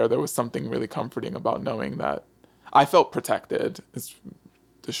lived there was something really comforting about knowing that I felt protected. Is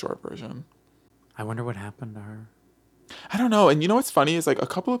the short version. I wonder what happened to her. I don't know. And what's funny is like a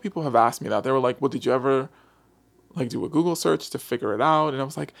couple of people have asked me that. They were like, well, did you ever like do a Google search to figure it out? And I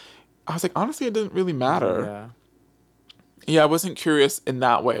was like, honestly, it didn't really matter. Yeah, I wasn't curious in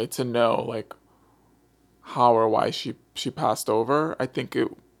that way to know like how or why she passed over. I think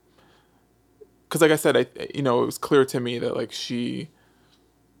because like I said, it was clear to me that like she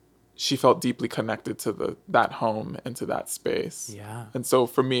felt deeply connected to that home and to that space. Yeah. And so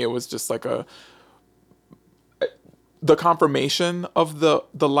for me, it was just like the confirmation of the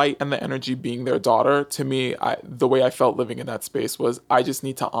light and the energy being their daughter. To me, the way I felt living in that space was I just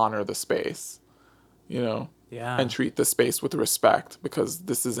need to honor the space, Yeah. and treat the space with respect, because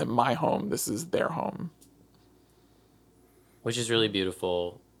this isn't my home. This is their home. Which is really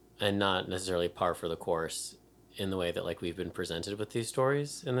beautiful and not necessarily par for the course in the way that like we've been presented with these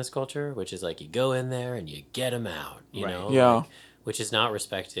stories in this culture, which is like you go in there and you get them out, you Right. know? Yeah. Like, which is not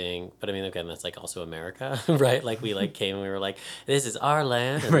respecting, but I mean, again, that's like also America, right? Like we like came and we were like, this is our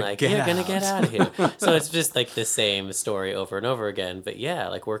land and Right, like, get you're going to out. get out of here. So it's just like the same story over and over again. But yeah,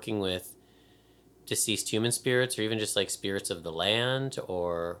 like working with deceased human spirits or even just like spirits of the land,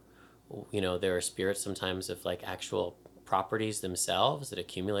 or, there are spirits sometimes of like actual properties themselves that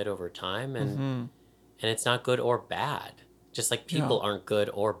accumulate over time. And it's not good or bad. Just like people aren't good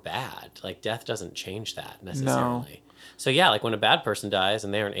or bad. Like death doesn't change that necessarily. So yeah, like when a bad person dies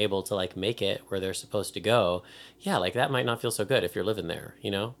and they aren't able to like make it where they're supposed to go, yeah, like that might not feel so good if you're living there,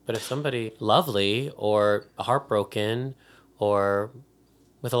 But if somebody lovely or heartbroken or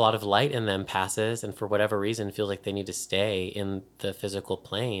with a lot of light in them passes and for whatever reason feels like they need to stay in the physical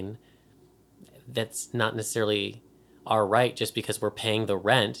plane, that's not necessarily our right just because we're paying the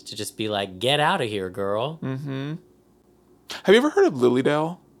rent to just be like, get out of here, girl. Have you ever heard of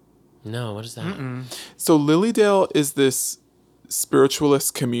Lilydale? No, what is that? So Lilydale is this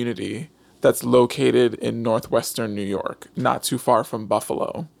spiritualist community that's located in northwestern New York, not too far from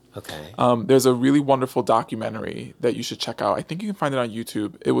Buffalo. Okay. There's a really wonderful documentary that you should check out. I think you can find it on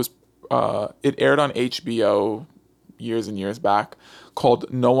YouTube. It aired on HBO years and years back,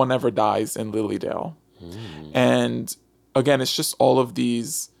 called No One Ever Dies in Lilydale. And again, it's just all of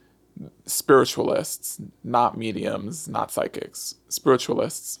these spiritualists, not mediums, not psychics,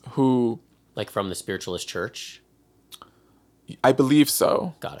 spiritualists who, Like from the spiritualist church? I believe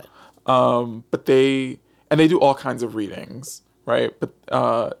so. Got it. But they do all kinds of readings, right? But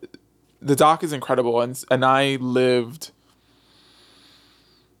the doc is incredible, and I lived,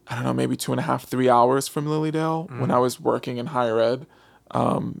 I don't know, maybe 2.5, 3 hours from Lilydale when I was working in higher ed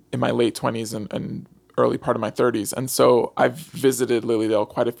in my late 20s and early part of my 30s. And so I've visited Lilydale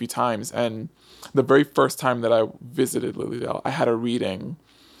quite a few times. And the very first time that I visited Lilydale, I had a reading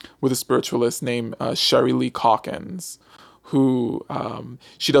with a spiritualist named Sherry Lee Calkins, who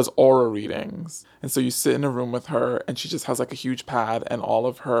she does aura readings. And so you sit in a room with her and she just has like a huge pad and all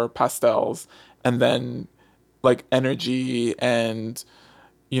of her pastels, and then like energy and,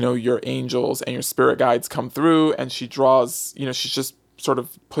 your angels and your spirit guides come through, and she draws, she's just sort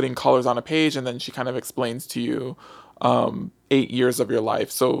of putting colors on a page, and then she kind of explains to you 8 years of your life.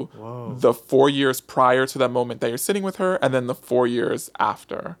 So the 4 years prior to that moment that you're sitting with her, and then the 4 years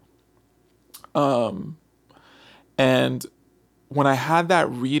after. And when I had that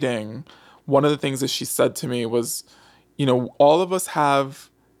reading, one of the things that she said to me was, all of us have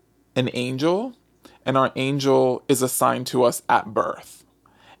an angel, and our angel is assigned to us at birth.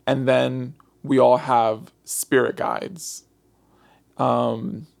 And then we all have spirit guides.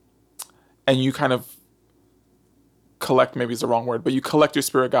 And you kind of collect, maybe is the wrong word, but you collect your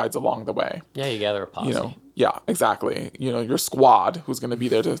spirit guides along the way. Yeah, you gather a posse. Yeah, exactly. Your squad who's going to be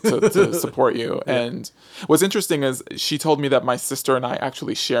there to support you. Yeah. And what's interesting is she told me that my sister and I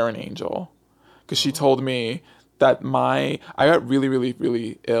actually share an angel, because she told me that I got really, really,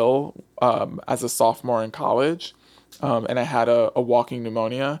 really ill as a sophomore in college. And I had a walking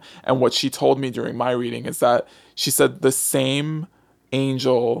pneumonia. And what she told me during my reading is that she said the same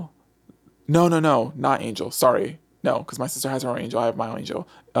angel, no, not angel, sorry. No, because my sister has her own angel. I have my own angel.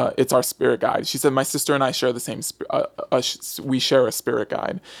 It's our spirit guide. She said my sister and I share the same, we share a spirit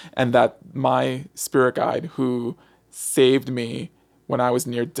guide. And that my spirit guide, who saved me when I was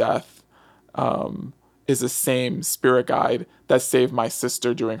near death is the same spirit guide that saved my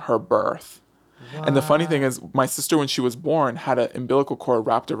sister during her birth. Wow. And the funny thing is, my sister, when she was born, had an umbilical cord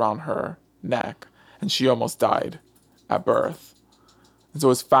wrapped around her neck, and she almost died at birth. And so it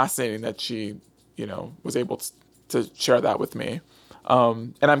was fascinating that she, was able to share that with me.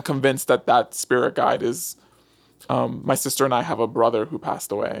 And I'm convinced that spirit guide is, my sister and I have a brother who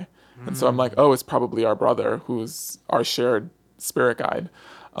passed away. And so I'm like, oh, it's probably our brother who's our shared spirit guide.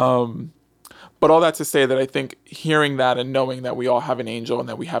 But all that to say that I think hearing that and knowing that we all have an angel and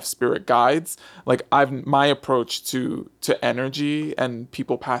that we have spirit guides, like my approach to energy and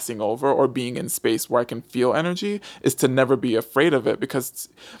people passing over or being in space where I can feel energy is to never be afraid of it, because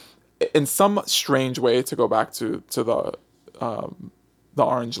in some strange way, to go back to the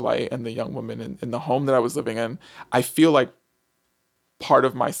orange light and the young woman in the home that I was living in, I feel like part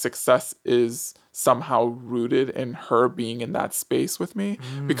of my success is somehow rooted in her being in that space with me,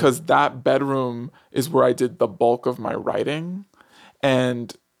 because that bedroom is where I did the bulk of my writing.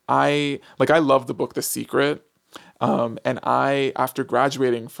 And I love the book The Secret. And I, after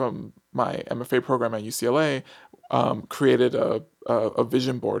graduating from my MFA program at UCLA, created a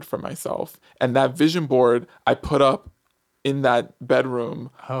vision board for myself. And that vision board I put up in that bedroom,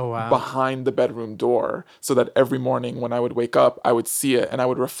 Oh, wow. behind the bedroom door, so that every morning when I would wake up, I would see it and I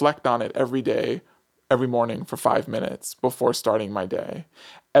would reflect on it every day, every morning for 5 minutes before starting my day.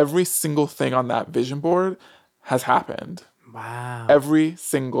 Every single thing on that vision board has happened. Wow. Every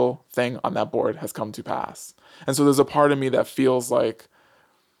single thing on that board has come to pass. And so there's a part of me that feels like,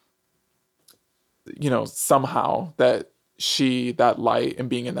 somehow that that light and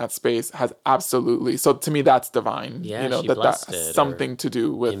being in that space has absolutely, so to me that's divine. Yeah, she that blessed has it something to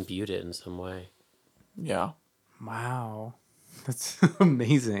do with, imbued it in some way. yeah. Wow. That's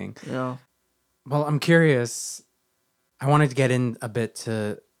amazing. Yeah. Well, I'm curious. I wanted to get in a bit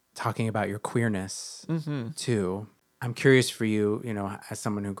to talking about your queerness too. I'm curious for you, as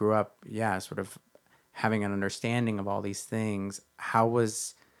someone who grew up, sort of having an understanding of all these things. How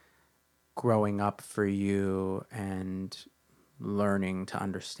was growing up for you and learning to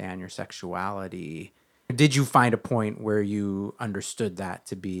understand your sexuality? Did you find a point where you understood that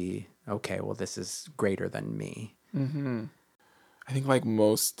to be, okay, well, this is greater than me? I think like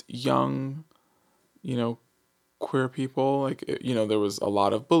most young, queer people, there was a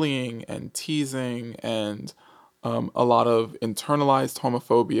lot of bullying and teasing and a lot of internalized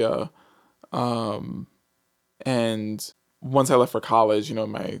homophobia. And once I left for college,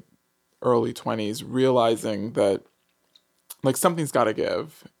 my early 20s, realizing that like something's got to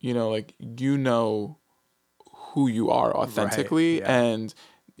give, who you are authentically. Right, yeah. And,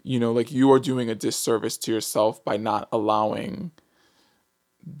 you are doing a disservice to yourself by not allowing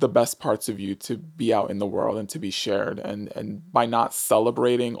the best parts of you to be out in the world and to be shared, and by not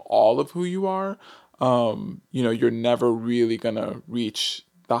celebrating all of who you are, you're never really gonna reach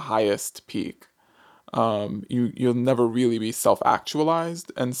the highest peak. You'll never really be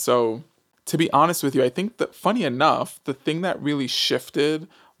self-actualized. And so, to be honest with you, I think that, funny enough, the thing that really shifted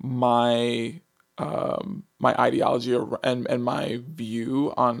my my ideology and my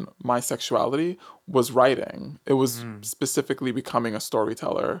view on my sexuality was writing. It was specifically becoming a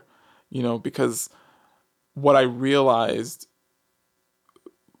storyteller, because what I realized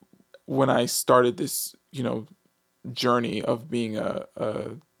when I started this, journey of being a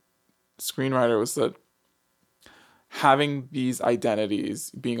screenwriter was that having these identities,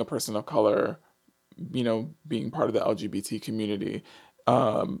 being a person of color, being part of the LGBT community,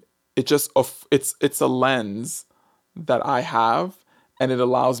 it's a lens that I have, and it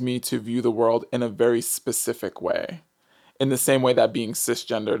allows me to view the world in a very specific way, in the same way that being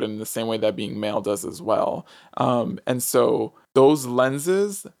cisgendered and in the same way that being male does as well. And so those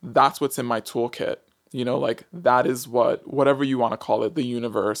lenses, that's what's in my toolkit. Like that is whatever you want to call it, the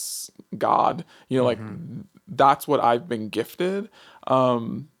universe, God, like that's what I've been gifted.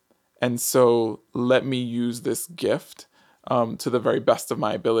 And so let me use this gift to the very best of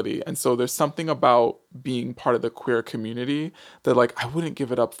my ability. And so there's something about being part of the queer community that like I wouldn't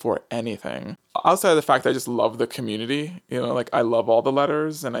give it up for anything. Outside of the fact that I just love the community, like I love all the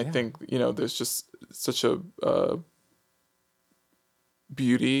letters, and I think, there's just such a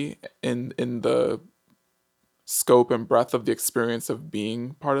beauty in the scope and breadth of the experience of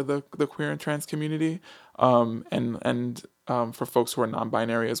being part of the queer and trans community, and for folks who are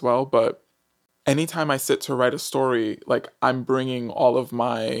non-binary as well. But anytime I sit to write a story, like I'm bringing all of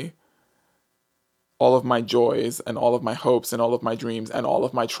my joys and all of my hopes and all of my dreams and all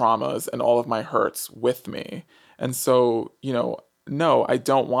of my traumas and all of my hurts with me. And so, no, I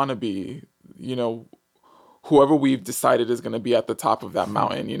don't want to be, whoever we've decided is going to be at the top of that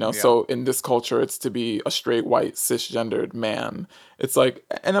mountain, you know? Yeah. So in this culture, it's to be a straight, white, cisgendered man. It's like,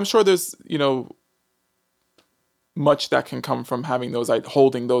 and I'm sure there's, you know, much that can come from having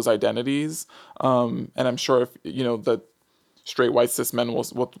holding those identities. And I'm sure if, you know, the straight, white, cis men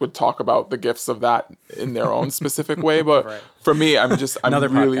would talk about the gifts of that in their own specific way. But Right. for me, I'm Another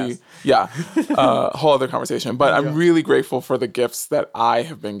really, podcast. yeah, whole other conversation. But I'm really grateful for the gifts that I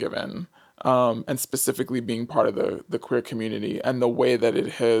have been given. And specifically being part of the queer community and the way that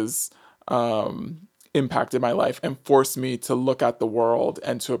it has impacted my life and forced me to look at the world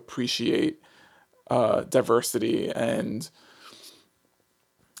and to appreciate diversity and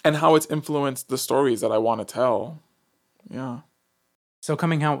how it's influenced the stories that I want to tell. Yeah. So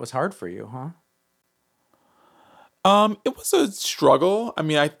coming out was hard for you, huh? It was a struggle. I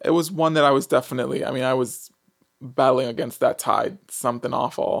mean, it was one that I was definitely, I was battling against that tide, something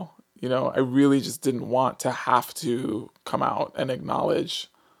awful. You know, I really just didn't want to have to come out and acknowledge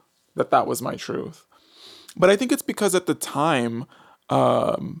that was my truth. But I think it's because at the time,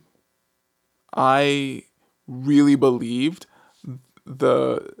 I really believed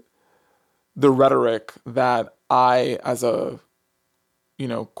the rhetoric that I, as a, you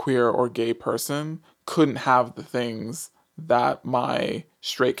know, queer or gay person, couldn't have the things that my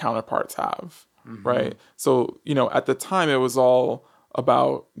straight counterparts have, right? So, you know, at the time, it was all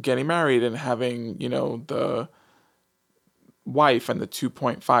about getting married and having, you know, the wife and the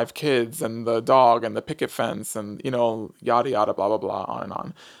 2.5 kids and the dog and the picket fence and, you know, yada, yada, blah, blah, blah, on and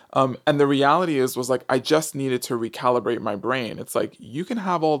on. And the reality was like, I just needed to recalibrate my brain. It's like, you can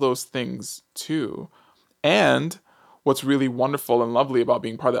have all those things too. And what's really wonderful and lovely about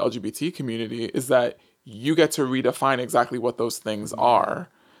being part of the LGBT community is that you get to redefine exactly what those things are,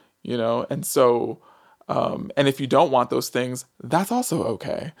 you know? And so, and if you don't want those things, that's also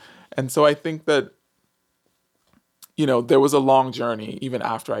okay. And so I think that, you know, there was a long journey even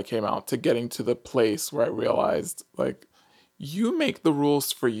after I came out to getting to the place where I realized, like, you make the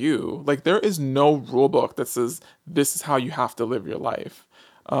rules for you. Like, there is no rule book that says this is how you have to live your life.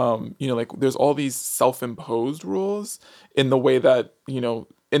 You know, like, there's all these self-imposed rules in the way that, you know,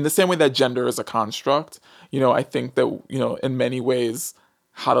 in the same way that gender is a construct. You know, I think that, you know, in many ways,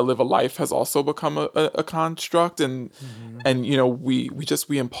 how to live a life has also become a construct. And, and, you know, we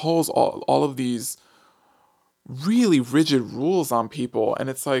impose all of these really rigid rules on people. And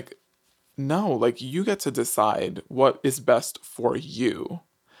it's like, no, like, you get to decide what is best for you.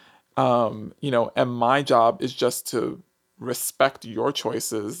 You know, and my job is just to respect your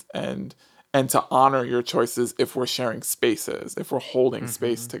choices and to honor your choices if we're sharing spaces, if we're holding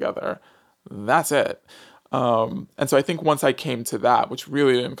space together. That's it. And so I think once I came to that, which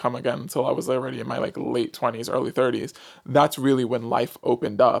really didn't come again until I was already in my like late 20s, early 30s, that's really when life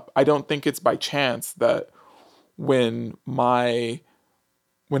opened up. I don't think it's by chance that when my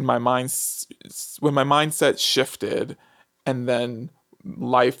mindset shifted and then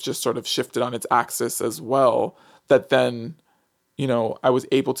life just sort of shifted on its axis as well, that then, you know, I was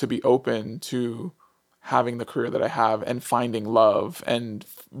able to be open to having the career that I have and finding love and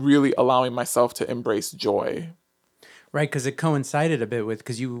really allowing myself to embrace joy. Right, because it coincided a bit with,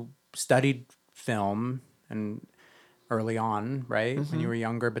 because you studied film and early on, right, when you were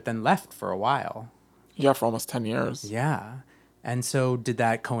younger, but then left for a while. Yeah, for almost 10 years. Yeah. And so did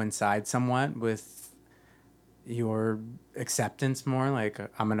that coincide somewhat with your acceptance more? Like,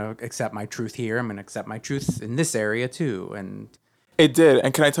 I'm going to accept my truth here. I'm going to accept my truth in this area too. And It did.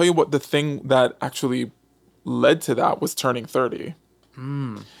 And can I tell you what the thing that actually led to that was turning 30?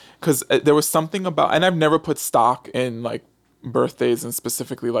 Because there was something about, and I've never put stock in like birthdays and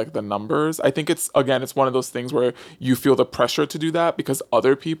specifically like the numbers. I think it's one of those things where you feel the pressure to do that because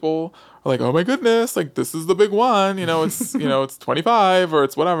other people are like, oh my goodness, like this is the big one, you know, it's, you know, it's 25 or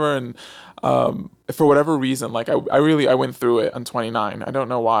it's whatever. And for whatever reason, like I went through it on 29. I don't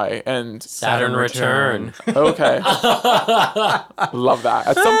know why. And Saturn return. Okay. Love that.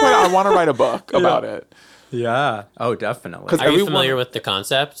 At some point I want to write a book about it. yeah. Oh, definitely. Are you familiar with the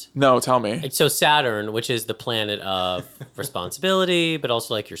concept? No, tell me. So Saturn, which is the planet of responsibility, but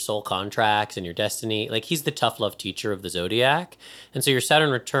also like your soul contracts and your destiny, like he's the tough love teacher of the zodiac. And so your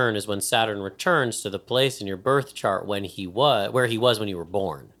Saturn return is when Saturn returns to the place in your birth chart where he was when you were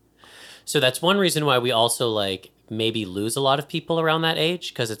born. So that's one reason why we also like maybe lose a lot of people around that age,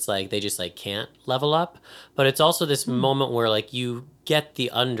 because it's like they just like can't level up. But it's also this moment where like you get the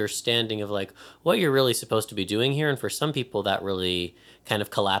understanding of like what you're really supposed to be doing here. And for some people that really kind of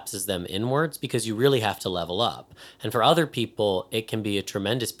collapses them inwards because you really have to level up. And for other people, it can be a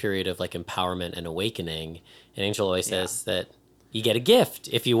tremendous period of like empowerment and awakening. And Angel always says that you get a gift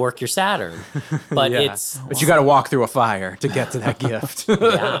if you work your Saturn. But But you got to walk through a fire to get to that gift.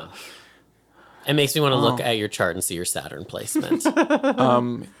 yeah. It makes me want to look at your chart and see your Saturn placement.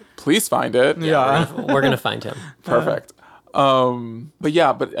 Please find it. We're gonna find him. Perfect.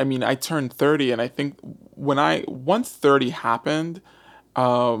 But I mean, I turned 30, and I think once 30 happened,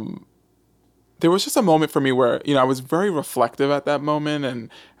 there was just a moment for me where, I was very reflective at that moment. And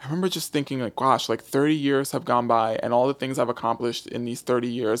I remember just thinking like, gosh, like 30 years have gone by and all the things I've accomplished in these 30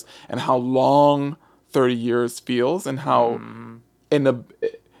 years and how long 30 years feels and how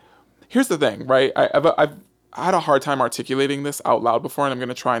here's the thing, right? I've had a hard time articulating this out loud before, and I'm going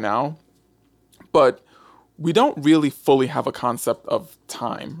to try now. But we don't really fully have a concept of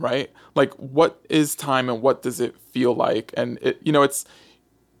time, right? Like, what is time and what does it feel like? And it's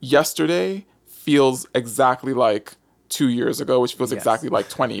yesterday feels exactly like 2 years ago, which feels exactly like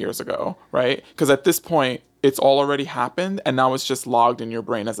 20 years ago, right? Because at this point, it's all already happened, and now it's just logged in your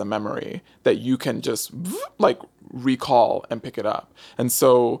brain as a memory that you can just like recall and pick it up. And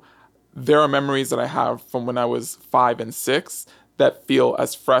so there are memories that I have from when I was 5 and 6 that feel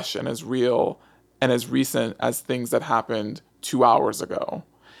as fresh and as real and as recent as things that happened 2 hours ago.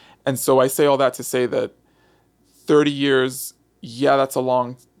 And so I say all that to say that 30 years, yeah, that's a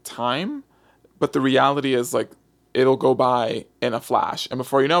long time, but the reality is like it'll go by in a flash, and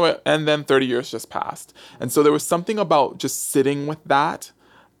before you know it, and then 30 years just passed. And so there was something about just sitting with that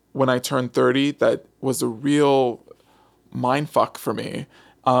when I turned 30 that was a real mind fuck for me.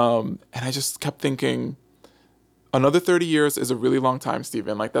 And I just kept thinking, another 30 years is a really long time,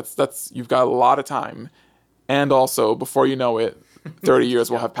 Steven. Like that's you've got a lot of time. And also, before you know it, 30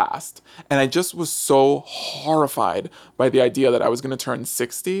 years will have passed. And I just was so horrified by the idea that I was going to turn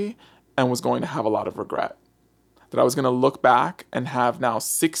 60 and was going to have a lot of regret. That I was going to look back and have now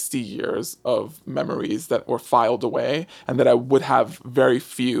 60 years of memories that were filed away, and that I would have very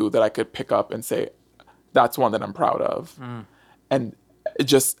few that I could pick up and say, that's one that I'm proud of. And it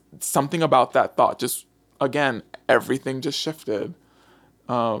just something about that thought, just again, everything just shifted.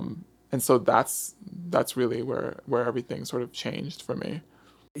 And so that's really where everything sort of changed for me.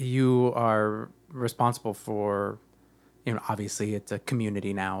 You are responsible for, obviously it's a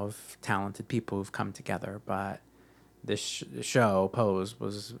community now of talented people who've come together, but this show, Pose,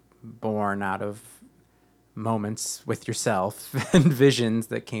 was born out of moments with yourself and visions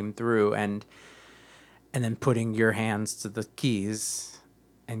that came through, and then putting your hands to the keys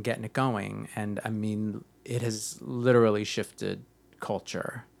and getting it going. And I mean, it has literally shifted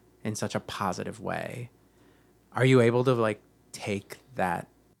culture in such a positive way. Are you able to like take that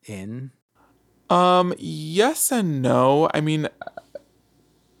in? Yes and no. I mean,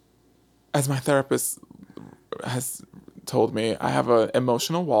 as my therapist has told me, I have an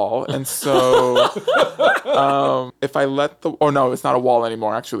emotional wall. And so if I let it's not a wall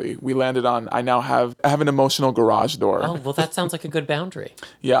anymore, actually. We landed on, I have an emotional garage door. Oh, well, that sounds like a good boundary.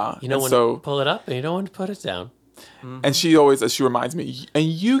 Yeah. You know when to pull it up and you know when to put it down. And she reminds me, and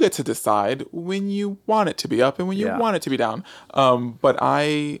you get to decide when you want it to be up and when you want it to be down. But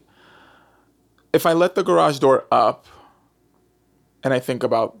if I let the garage door up and I think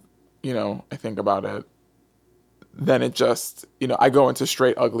about it, then it just, I go into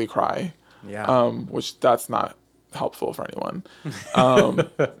straight ugly cry. Yeah. Which that's not helpful for anyone.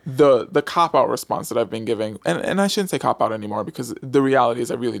 The cop-out response that I've been giving, and I shouldn't say cop-out anymore, because the reality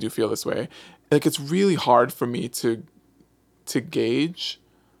is I really do feel this way. Like, it's really hard for me to gauge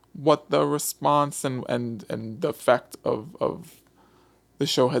what the response and the effect of the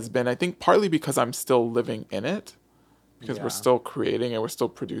show has been. I think partly because I'm still living in it, because we're still creating it, we're still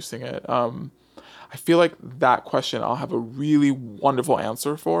producing it. I feel like that question I'll have a really wonderful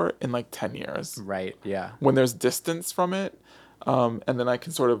answer for in like 10 years. Right, yeah. When there's distance from it, and then I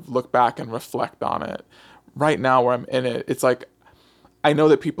can sort of look back and reflect on it. Right now where I'm in it, it's like, I know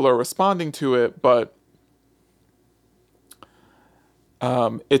that people are responding to it, but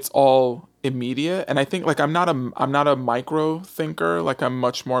it's all immediate. And I think like I'm not a micro thinker, like I'm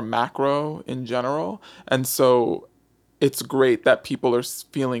much more macro in general. And so it's great that people are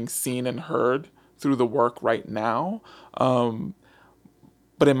feeling seen and heard through the work right now.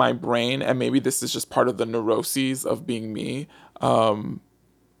 But in my brain, and maybe this is just part of the neuroses of being me,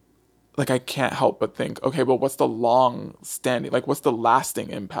 like I can't help but think, okay, but what's the what's the lasting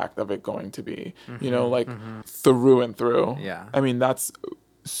impact of it going to be? Through and through. Yeah. I mean, that's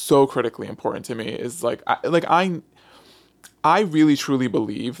so critically important to me, is I really truly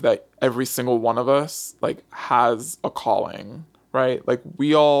believe that every single one of us like has a calling, right? Like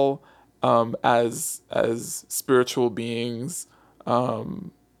we all, as spiritual beings,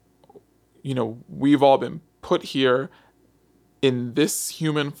 we've all been put here in this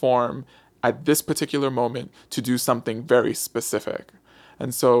human form at this particular moment to do something very specific.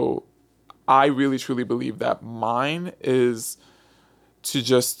 And so I really truly believe that mine is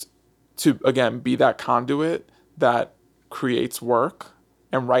to again be that conduit that creates work.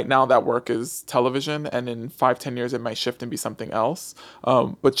 And right now that work is television, and in 5-10 years it might shift and be something else.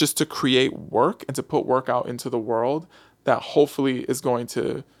 But just to create work and to put work out into the world that hopefully is going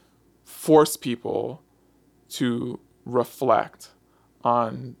to force people to reflect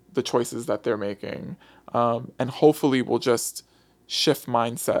on the choices that they're making, and hopefully will just shift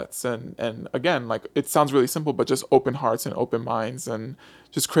mindsets and again, like, it sounds really simple, but just open hearts and open minds and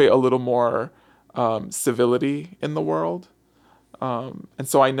just create a little more civility in the world. And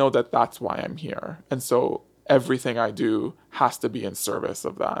so I know that that's why I'm here, and so everything I do has to be in service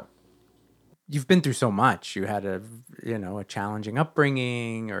of that. You've been through so much. You had a challenging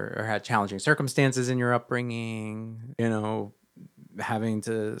upbringing, or had challenging circumstances in your upbringing, having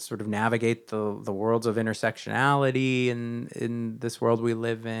to sort of navigate the worlds of intersectionality in this world we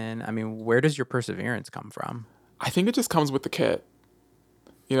live in. I mean, where does your perseverance come from? I think it just comes with the kit.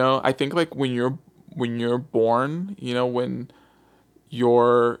 I think, like, when you're born, when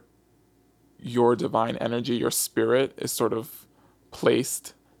your divine energy, your spirit is sort of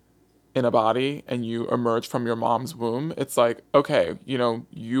placed in a body and you emerge from your mom's womb, it's like, okay,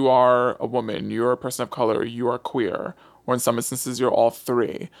 you are a woman, you're a person of color, you are queer, or in some instances, you're all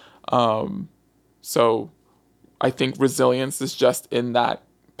three. So I think resilience is just in that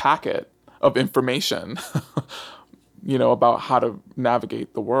packet of information, about how to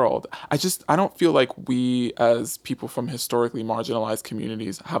navigate the world. I don't feel like we, as people from historically marginalized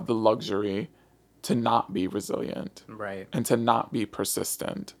communities, have the luxury to not be resilient, Right. and to not be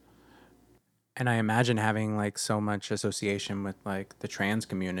persistent. And I imagine having like so much association with like the trans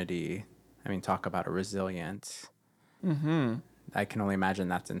community. I mean, talk about a resilience. Mm-hmm. I can only imagine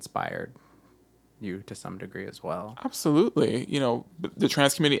that's inspired you to some degree as well. Absolutely. The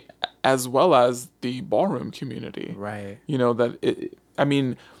trans community as well as the ballroom community. Right.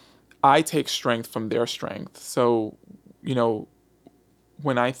 I take strength from their strength. So,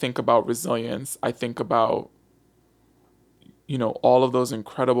 when I think about resilience, I think about, all of those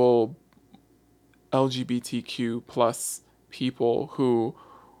incredible LGBTQ plus people who,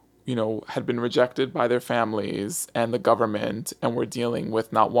 had been rejected by their families and the government, and were dealing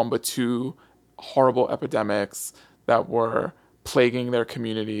with not one but two horrible epidemics that were plaguing their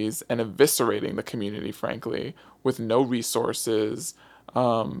communities and eviscerating the community, frankly, with no resources,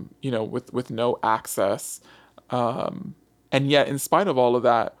 with no access. And yet, in spite of all of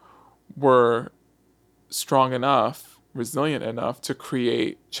that, were strong enough, resilient enough to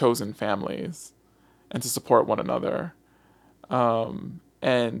create chosen families and to support one another.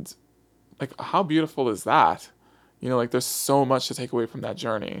 And like, how beautiful is that? There's so much to take away from that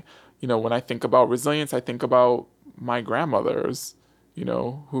journey. When I think about resilience, I think about my grandmothers,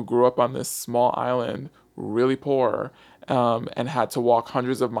 who grew up on this small island, really poor, and had to walk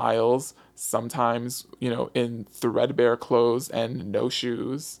hundreds of miles, sometimes, in threadbare clothes and no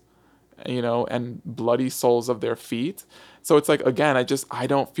shoes, and bloody soles of their feet. So it's like, again, I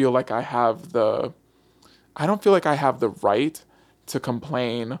don't feel like I have the right to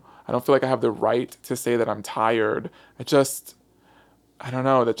complain. I don't feel like I have the right to say that I'm tired. I don't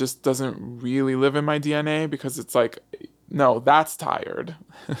know, that just doesn't really live in my DNA, because it's like, no, that's tired.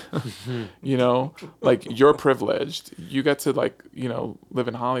 Like, you're privileged. You get to, like, live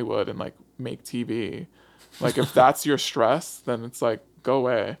in Hollywood and, like, make TV. Like, if that's your stress, then it's like, go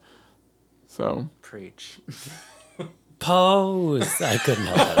away. So. Preach. Pose. I couldn't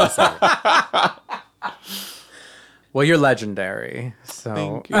help it. Sorry. Well, you're legendary. So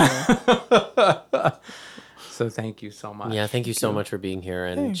Thank you. So thank you so much. Yeah, thank you so much for being here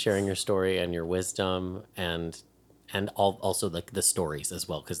and Thanks. sharing your story and your wisdom, and also like the stories as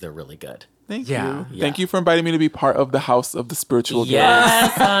well, because they're really good. Thank Yeah. you. Thank you for inviting me to be part of the House of the Spiritual Gifts.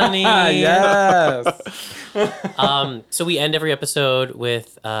 Yes, honey. Yes. So we end every episode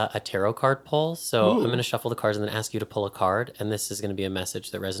with a tarot card pull. So I'm going to shuffle the cards and then ask you to pull a card. And this is going to be a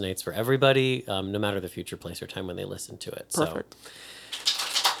message that resonates for everybody, no matter the future, place, or time when they listen to it. Perfect. So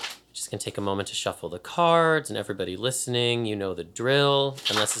just going to take a moment to shuffle the cards, and everybody listening, you know the drill.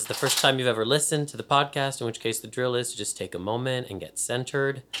 Unless it's the first time you've ever listened to the podcast, in which case the drill is to just take a moment and get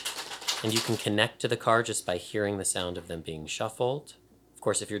centered. And you can connect to the card just by hearing the sound of them being shuffled. Of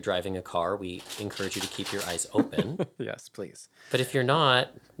course, if you're driving a car, we encourage you to keep your eyes open. Yes, please. But if you're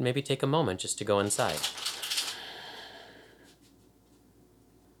not, maybe take a moment just to go inside.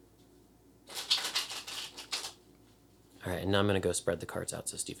 All right, and now I'm going to go spread the cards out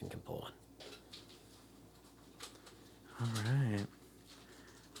so Stephen can pull one. All right.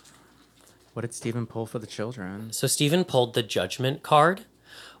 What did Steven pull for the children? So Stephen pulled the Judgment card,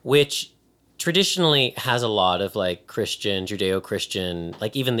 which traditionally has a lot of like Christian, Judeo-Christian,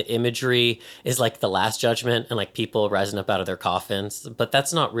 like even the imagery is like the Last Judgment and like people rising up out of their coffins. But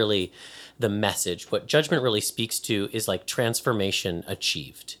that's not really the message. What Judgment really speaks to is like transformation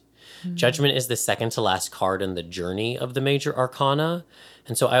achieved. Judgment is the second to last card in the journey of the major arcana.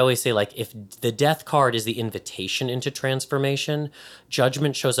 And so I always say, like, if the death card is the invitation into transformation,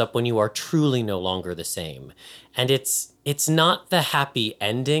 Judgment shows up when you are truly no longer the same. And it's not the happy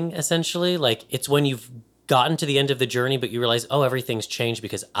ending, essentially. Like, it's when you've gotten to the end of the journey, but you realize, oh, everything's changed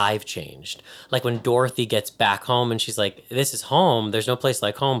because I've changed. Like when Dorothy gets back home and she's like, this is home. There's no place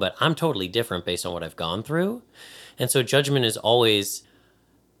like home, but I'm totally different based on what I've gone through. And so Judgment is always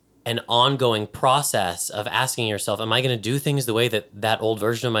an ongoing process of asking yourself, am I going to do things the way that old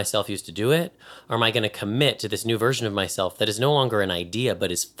version of myself used to do it? Or am I going to commit to this new version of myself that is no longer an idea,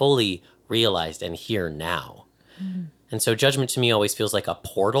 but is fully realized and here now? Mm-hmm. And so Judgment to me always feels like a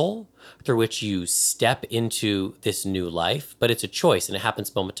portal through which you step into this new life, but it's a choice and it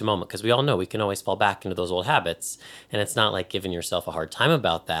happens moment to moment because we all know we can always fall back into those old habits. And it's not like giving yourself a hard time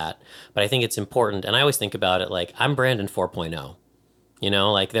about that, but I think it's important. And I always think about it like I'm Brandon 4.0. You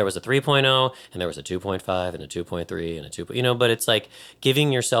know, like there was a 3.0 and there was a 2.5 and a 2.3 and a 2, but it's like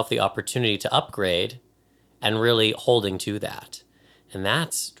giving yourself the opportunity to upgrade and really holding to that. And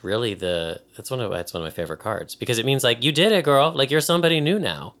that's really that's one of my favorite cards because it means like you did it, girl. Like you're somebody new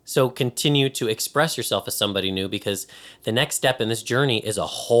now. So continue to express yourself as somebody new because the next step in this journey is a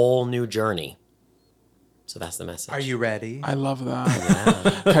whole new journey. So that's the message. Are you ready? I love that.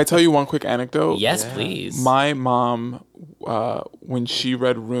 Yeah. Can I tell you one quick anecdote? Yes, please. My mom, when she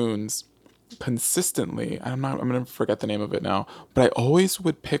read runes consistently, I'm going to forget the name of it now, but I always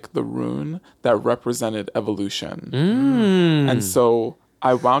would pick the rune that represented evolution. And so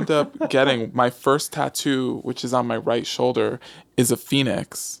I wound up getting my first tattoo, which is on my right shoulder, is a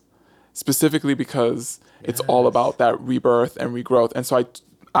phoenix, specifically because it's all about that rebirth and regrowth. And so I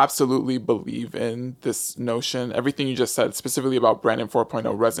absolutely believe in this notion. Everything you just said, specifically about Brandon 4.0,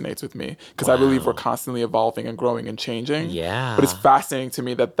 resonates with me because I believe we're constantly evolving and growing and changing. Yeah. But it's fascinating to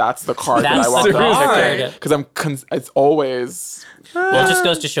me that that's the card that I want to pick because it's always. Well, it just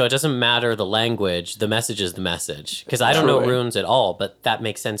goes to show it doesn't matter the language. The message is the message. Because I don't know runes at all, but that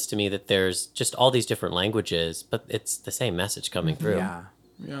makes sense to me that there's just all these different languages, but it's the same message coming through.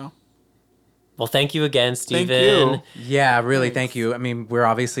 Yeah. Well, thank you again, Steven. Thank you. Yeah, really, thank you. I mean, we're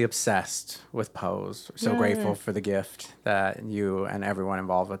obviously obsessed with Pose. We're so grateful for the gift that you and everyone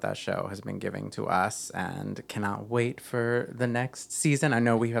involved with that show has been giving to us and cannot wait for the next season. I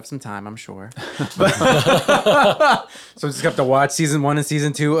know we have some time, I'm sure. But so we just have to watch season 1 and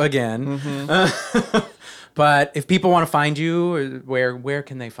season 2 again. Mm-hmm. But if people want to find you, where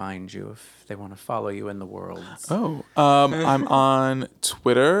can they find you if they want to follow you in the world? I'm on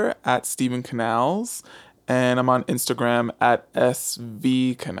Twitter at Steven Canals, and I'm on Instagram at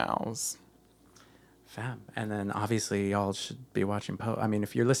SV Canals. Fab. And then obviously y'all should be watching Pose. I mean,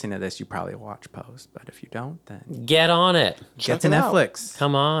 if you're listening to this, you probably watch Pose, but if you don't, then get on it. Get to Netflix.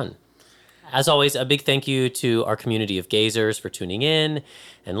 Come on. As always, a big thank you to our community of gazers for tuning in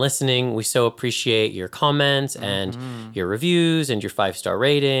and listening. We so appreciate your comments and your reviews and your 5-star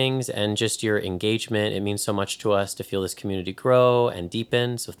ratings and just your engagement. It means so much to us to feel this community grow and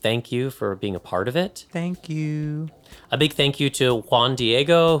deepen. So thank you for being a part of it. Thank you. A big thank you to Juan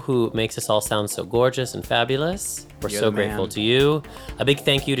Diego, who makes us all sound so gorgeous and fabulous. We're so grateful to you. A big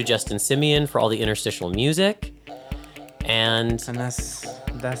thank you to Justin Simeon for all the interstitial music. And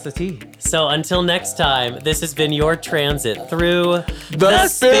that's the tea. So until next time, this has been your transit through the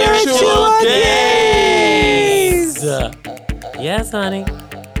spiritual gaze. Yes, honey.